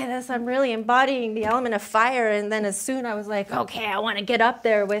 okay, I'm really embodying the element of fire. And then as soon I was like, okay, I want to get up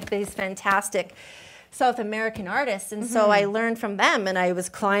there with these fantastic South American artists. And so I learned from them, and I was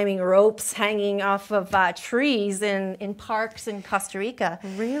climbing ropes, hanging off of trees in parks in Costa Rica.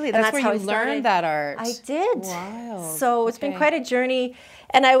 Really? That's where you learned that art? I did. Wow. So it's been quite a journey.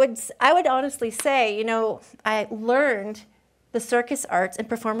 And I would honestly say, I learned the circus arts and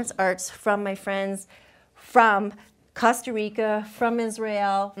performance arts from my friends from Costa Rica, from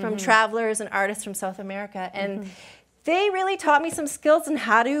Israel, from travelers and artists from South America. And they really taught me some skills on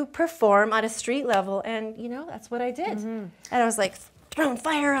how to perform at a street level. And, that's what I did. And I was like throwing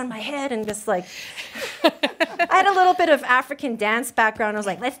fire on my head and just like, I had a little bit of African dance background. I was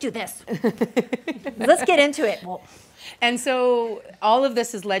like, let's do this. Let's get into it. Well, and so all of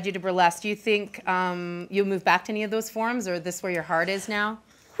this has led you to burlesque. Do you think you'll move back to any of those forms, or is this where your heart is now?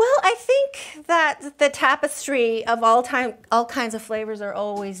 Well, I think that the tapestry of all kinds of flavors are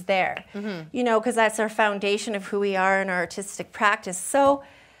always there, because that's our foundation of who we are in our artistic practice. So,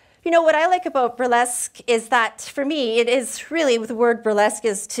 what I like about burlesque is that, for me, it is really, with the word burlesque,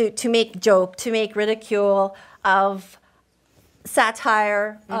 is to make joke, to make ridicule of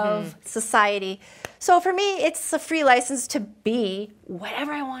satire, of society. So for me, it's a free license to be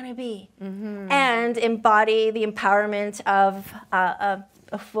whatever I want to be and embody the empowerment of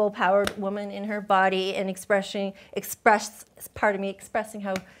a full-powered woman in her body and expressing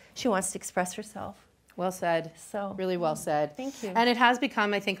how she wants to express herself. Well said. So really well said. Thank you. And it has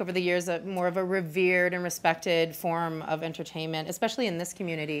become, I think, over the years, more of a revered and respected form of entertainment, especially in this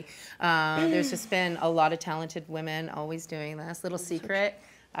community. There's just been a lot of talented women always doing this. Little secret.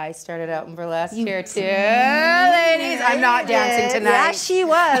 I started out in burlesque here too, ladies. I'm not dancing tonight. Yeah, she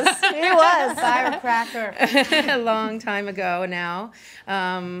was. She was. Firecracker. A long time ago now.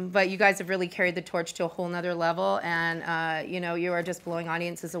 But you guys have really carried the torch to a whole nother level, and you know, you are just blowing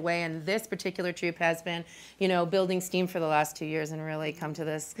audiences away. And this particular troupe has been, you know, building steam for the last 2 years and really come to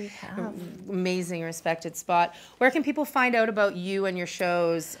this amazing, respected spot. Where can people find out about you and your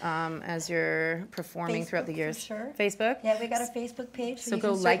shows as you're performing throughout the years? Sure. Facebook? Yeah, we got a Facebook page. So you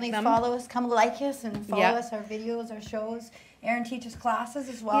go can like certainly them. follow us, come like us, and follow Yeah. us, our videos, our shows. Erin teaches classes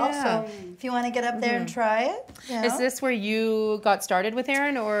as well, Yeah. so if you want to get up there and try it. You know. Is this where you got started with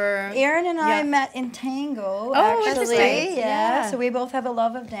Erin, or? Erin and I met in Tango, actually. interesting. Yeah, so we both have a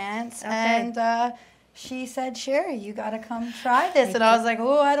love of dance, and she said, Sherry, you got to come try this. And I was like,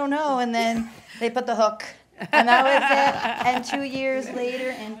 oh, I don't know. And then they put the hook, and that was it. And 2 years later,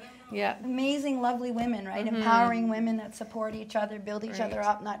 and amazing, lovely women, right? Empowering women that support each other, build each other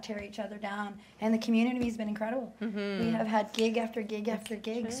up, not tear each other down. And the community has been incredible. We have had gig after gig after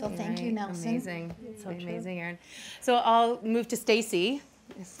gig. So thank you, Nelson. Amazing. It's so Amazing, Erin. So I'll move to Stacy.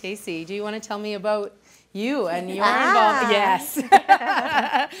 Stacy, do you want to tell me about you and your involvement? Yes.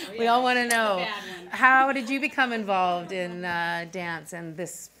 We all want to know. How did you become involved in dance and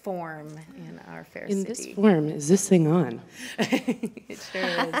this form in our fair city? In this form, is this thing on? It sure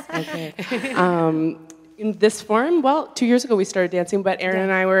is. Okay. In this form, well, 2 years ago we started dancing, but Erin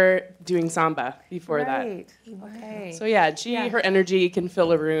and I were doing samba before that. Okay. So yeah, her energy can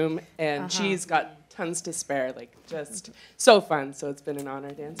fill a room, and she's got tons to spare, like just so fun. So it's been an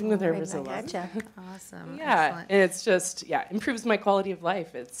honor dancing with her for so long. Awesome. Yeah, Excellent. and it's just, improves my quality of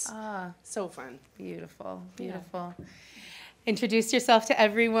life. It's so fun. Beautiful, beautiful. Introduce yourself to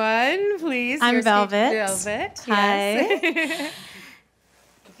everyone, please. I'm Your Velvet. Velvet. Hi. Yes.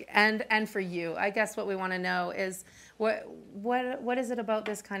 and for you, I guess what we want to know is what is it about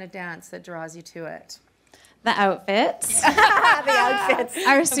this kind of dance that draws you to it? The outfits. The outfits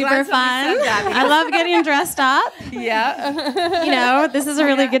are super fun. I love getting dressed up. Yeah. You know, this is a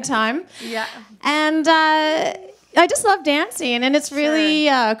really good time. Yeah. And I just love dancing, and it's really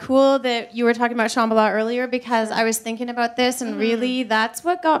cool that you were talking about Shambhala earlier, because I was thinking about this, and really that's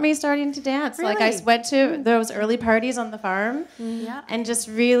what got me starting to dance. Like I went to those early parties on the farm and just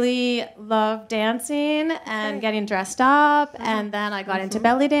really loved dancing and getting dressed up, and then I got into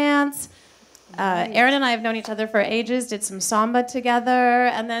belly dance. Erin and I have known each other for ages, did some samba together,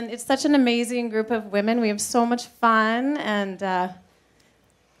 and then it's such an amazing group of women. We have so much fun, and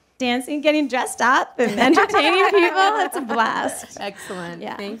dancing, getting dressed up, and entertaining people. It's a blast. Excellent.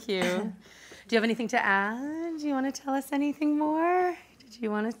 Yeah. Thank you. Do you have anything to add? Do you want to tell us anything more? Did you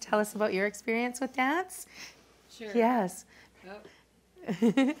want to tell us about your experience with dance? Sure. Yes.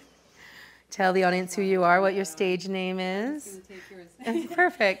 Tell the audience who you are, what your stage name is.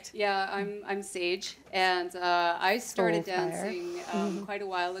 Perfect. Yeah, I'm Sage, and I started Soul fire. dancing quite a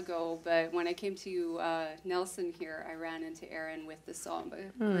while ago, but when I came to Nelson here, I ran into Erin with the samba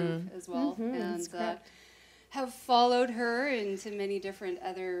group as well, and have followed her into many different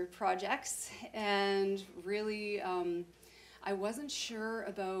other projects, and really I wasn't sure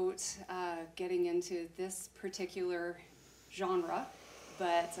about getting into this particular genre.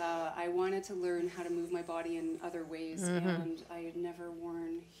 But I wanted to learn how to move my body in other ways, and I had never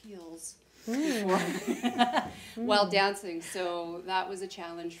worn heels before while dancing, so that was a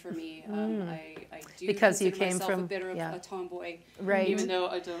challenge for me. I do because you consider came myself from a bit of a tomboy, right? Even though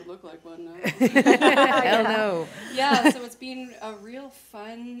I don't look like one. No. Hell no. Yeah, so it's been a real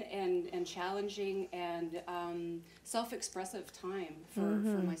fun and challenging and self-expressive time for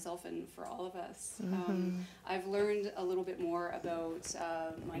myself and for all of us. I've learned a little bit more about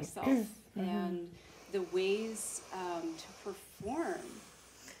myself and the ways to perform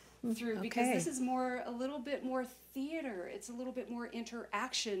through, because this is a little bit more theater. It's a little bit more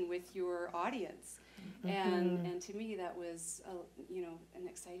interaction with your audience. And to me, that was an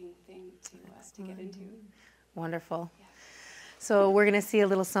exciting thing to get into. Wonderful. So we're going to see a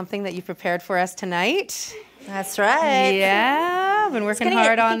little something that you prepared for us tonight. That's right. Yeah. I've been working It's gonna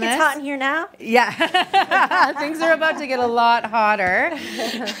hard get, on think this. It's hot in here now. Yeah, things are about to get a lot hotter.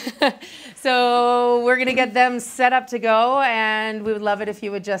 So we're gonna get them set up to go, and we would love it if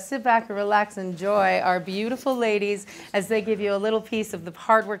you would just sit back and relax, and enjoy our beautiful ladies as they give you a little piece of the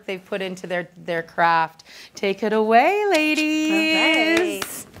hard work they've put into their craft. Take it away, ladies. All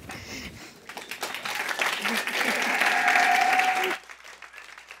right.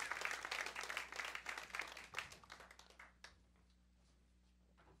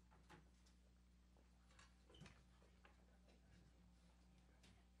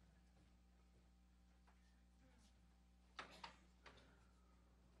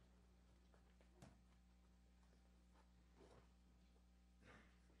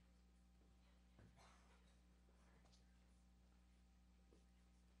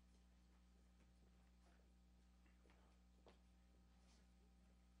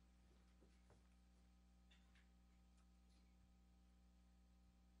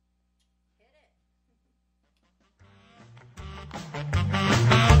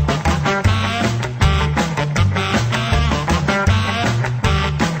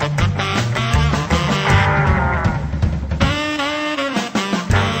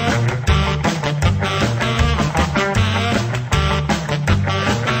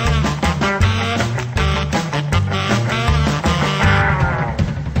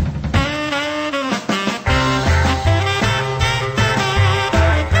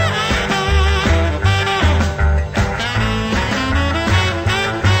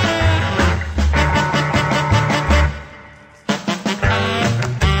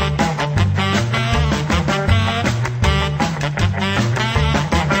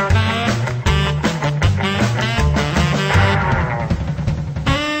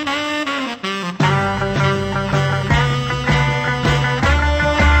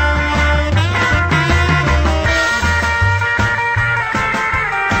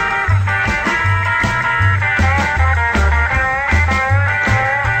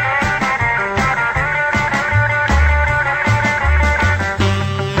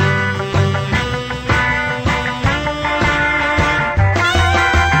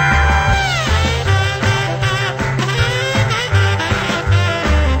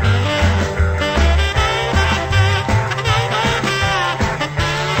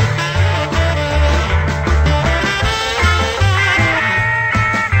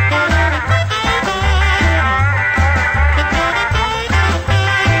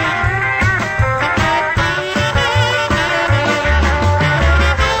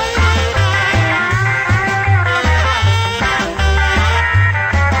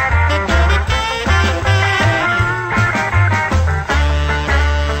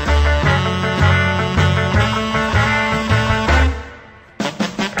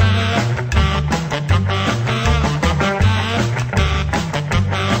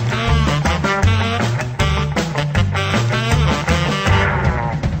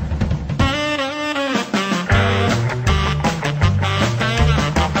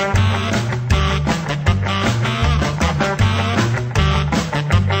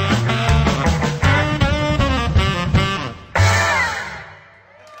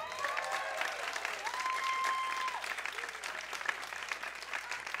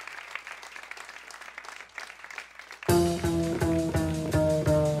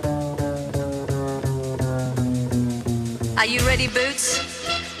 Are you ready, Boots?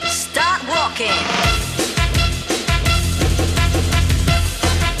 Start walking.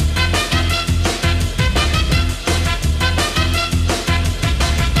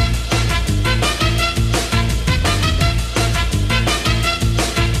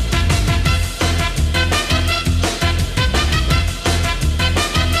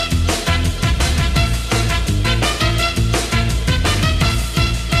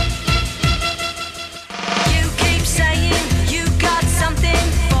 You keep saying you got something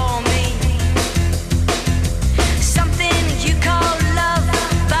for me.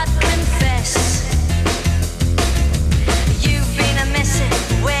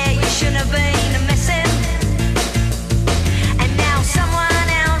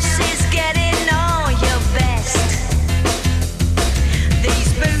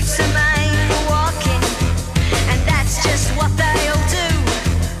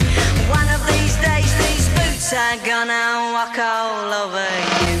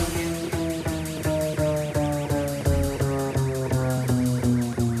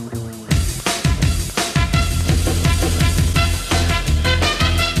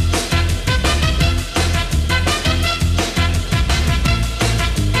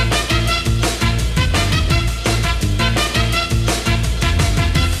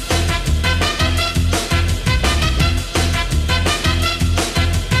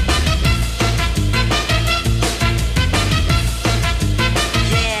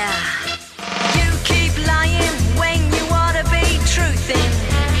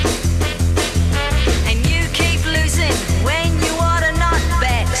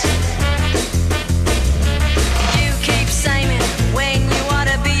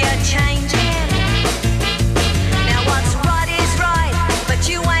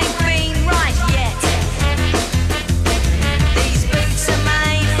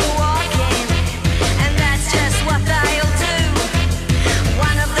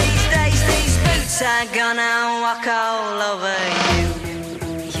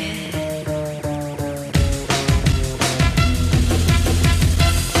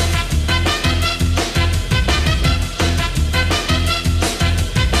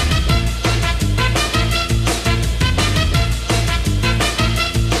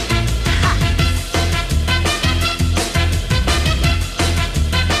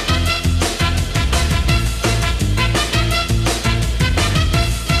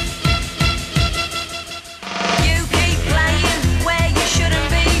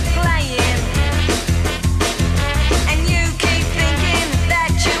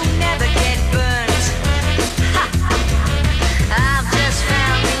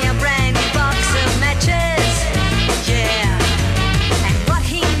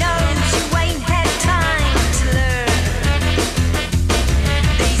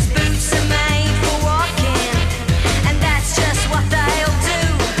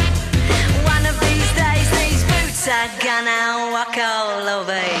 all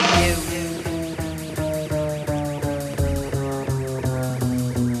over you.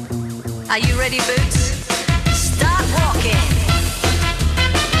 Are you ready, Boots? Start walking.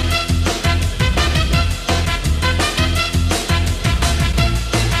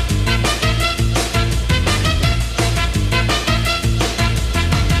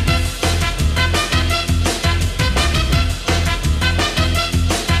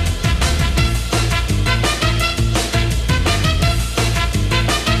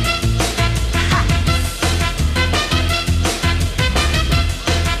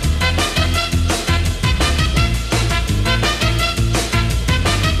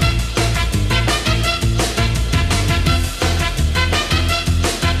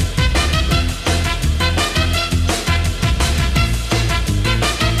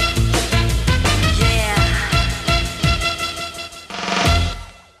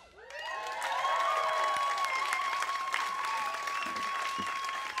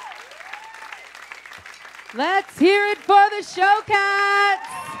 Let's hear it for the Showcats.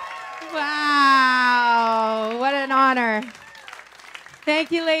 Wow, what an honor.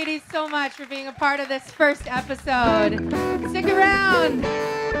 Thank you, ladies, so much for being a part of this first episode. Stick around.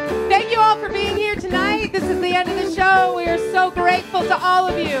 Thank you all for being here tonight. This is the end of the show. We are so grateful to all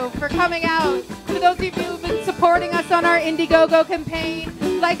of you for coming out. For those of you who've been supporting us on our Indiegogo campaign,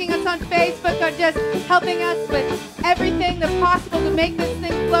 liking us on Facebook, or just helping us with everything that's possible to make this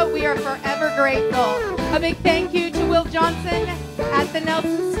thing float, we are forever grateful. A big thank you to Will Johnson at the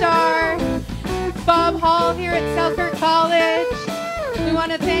Nelson Star, Bob Hall here at Selkirk College. We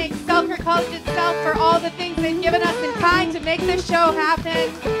want to thank Selkirk College itself for all the things they've given us in kind to make this show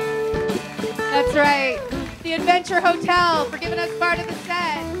happen. That's right. The Adventure Hotel for giving us part of the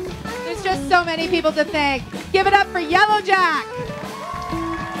set. There's just so many people to thank. Give it up for Yellow Jack.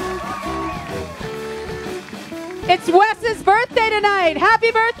 It's Wes's birthday tonight.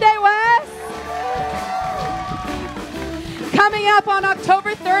 Happy birthday, Wes! Coming up on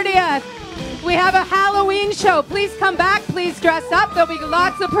October 30th, we have a Halloween show. Please come back. Please dress up. There'll be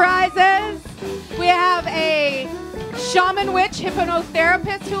lots of prizes. We have a shaman witch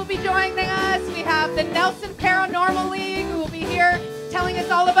hypnotherapist who will be joining us. We have the Nelson Paranormal League who will be here telling us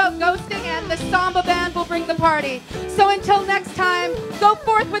all about ghosting, and the Samba Band will bring the party. So until next time, go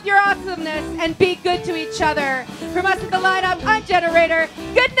forth with your awesomeness and be good to each other. From us at the lineup, I'm Generator.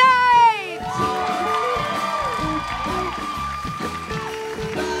 Good night!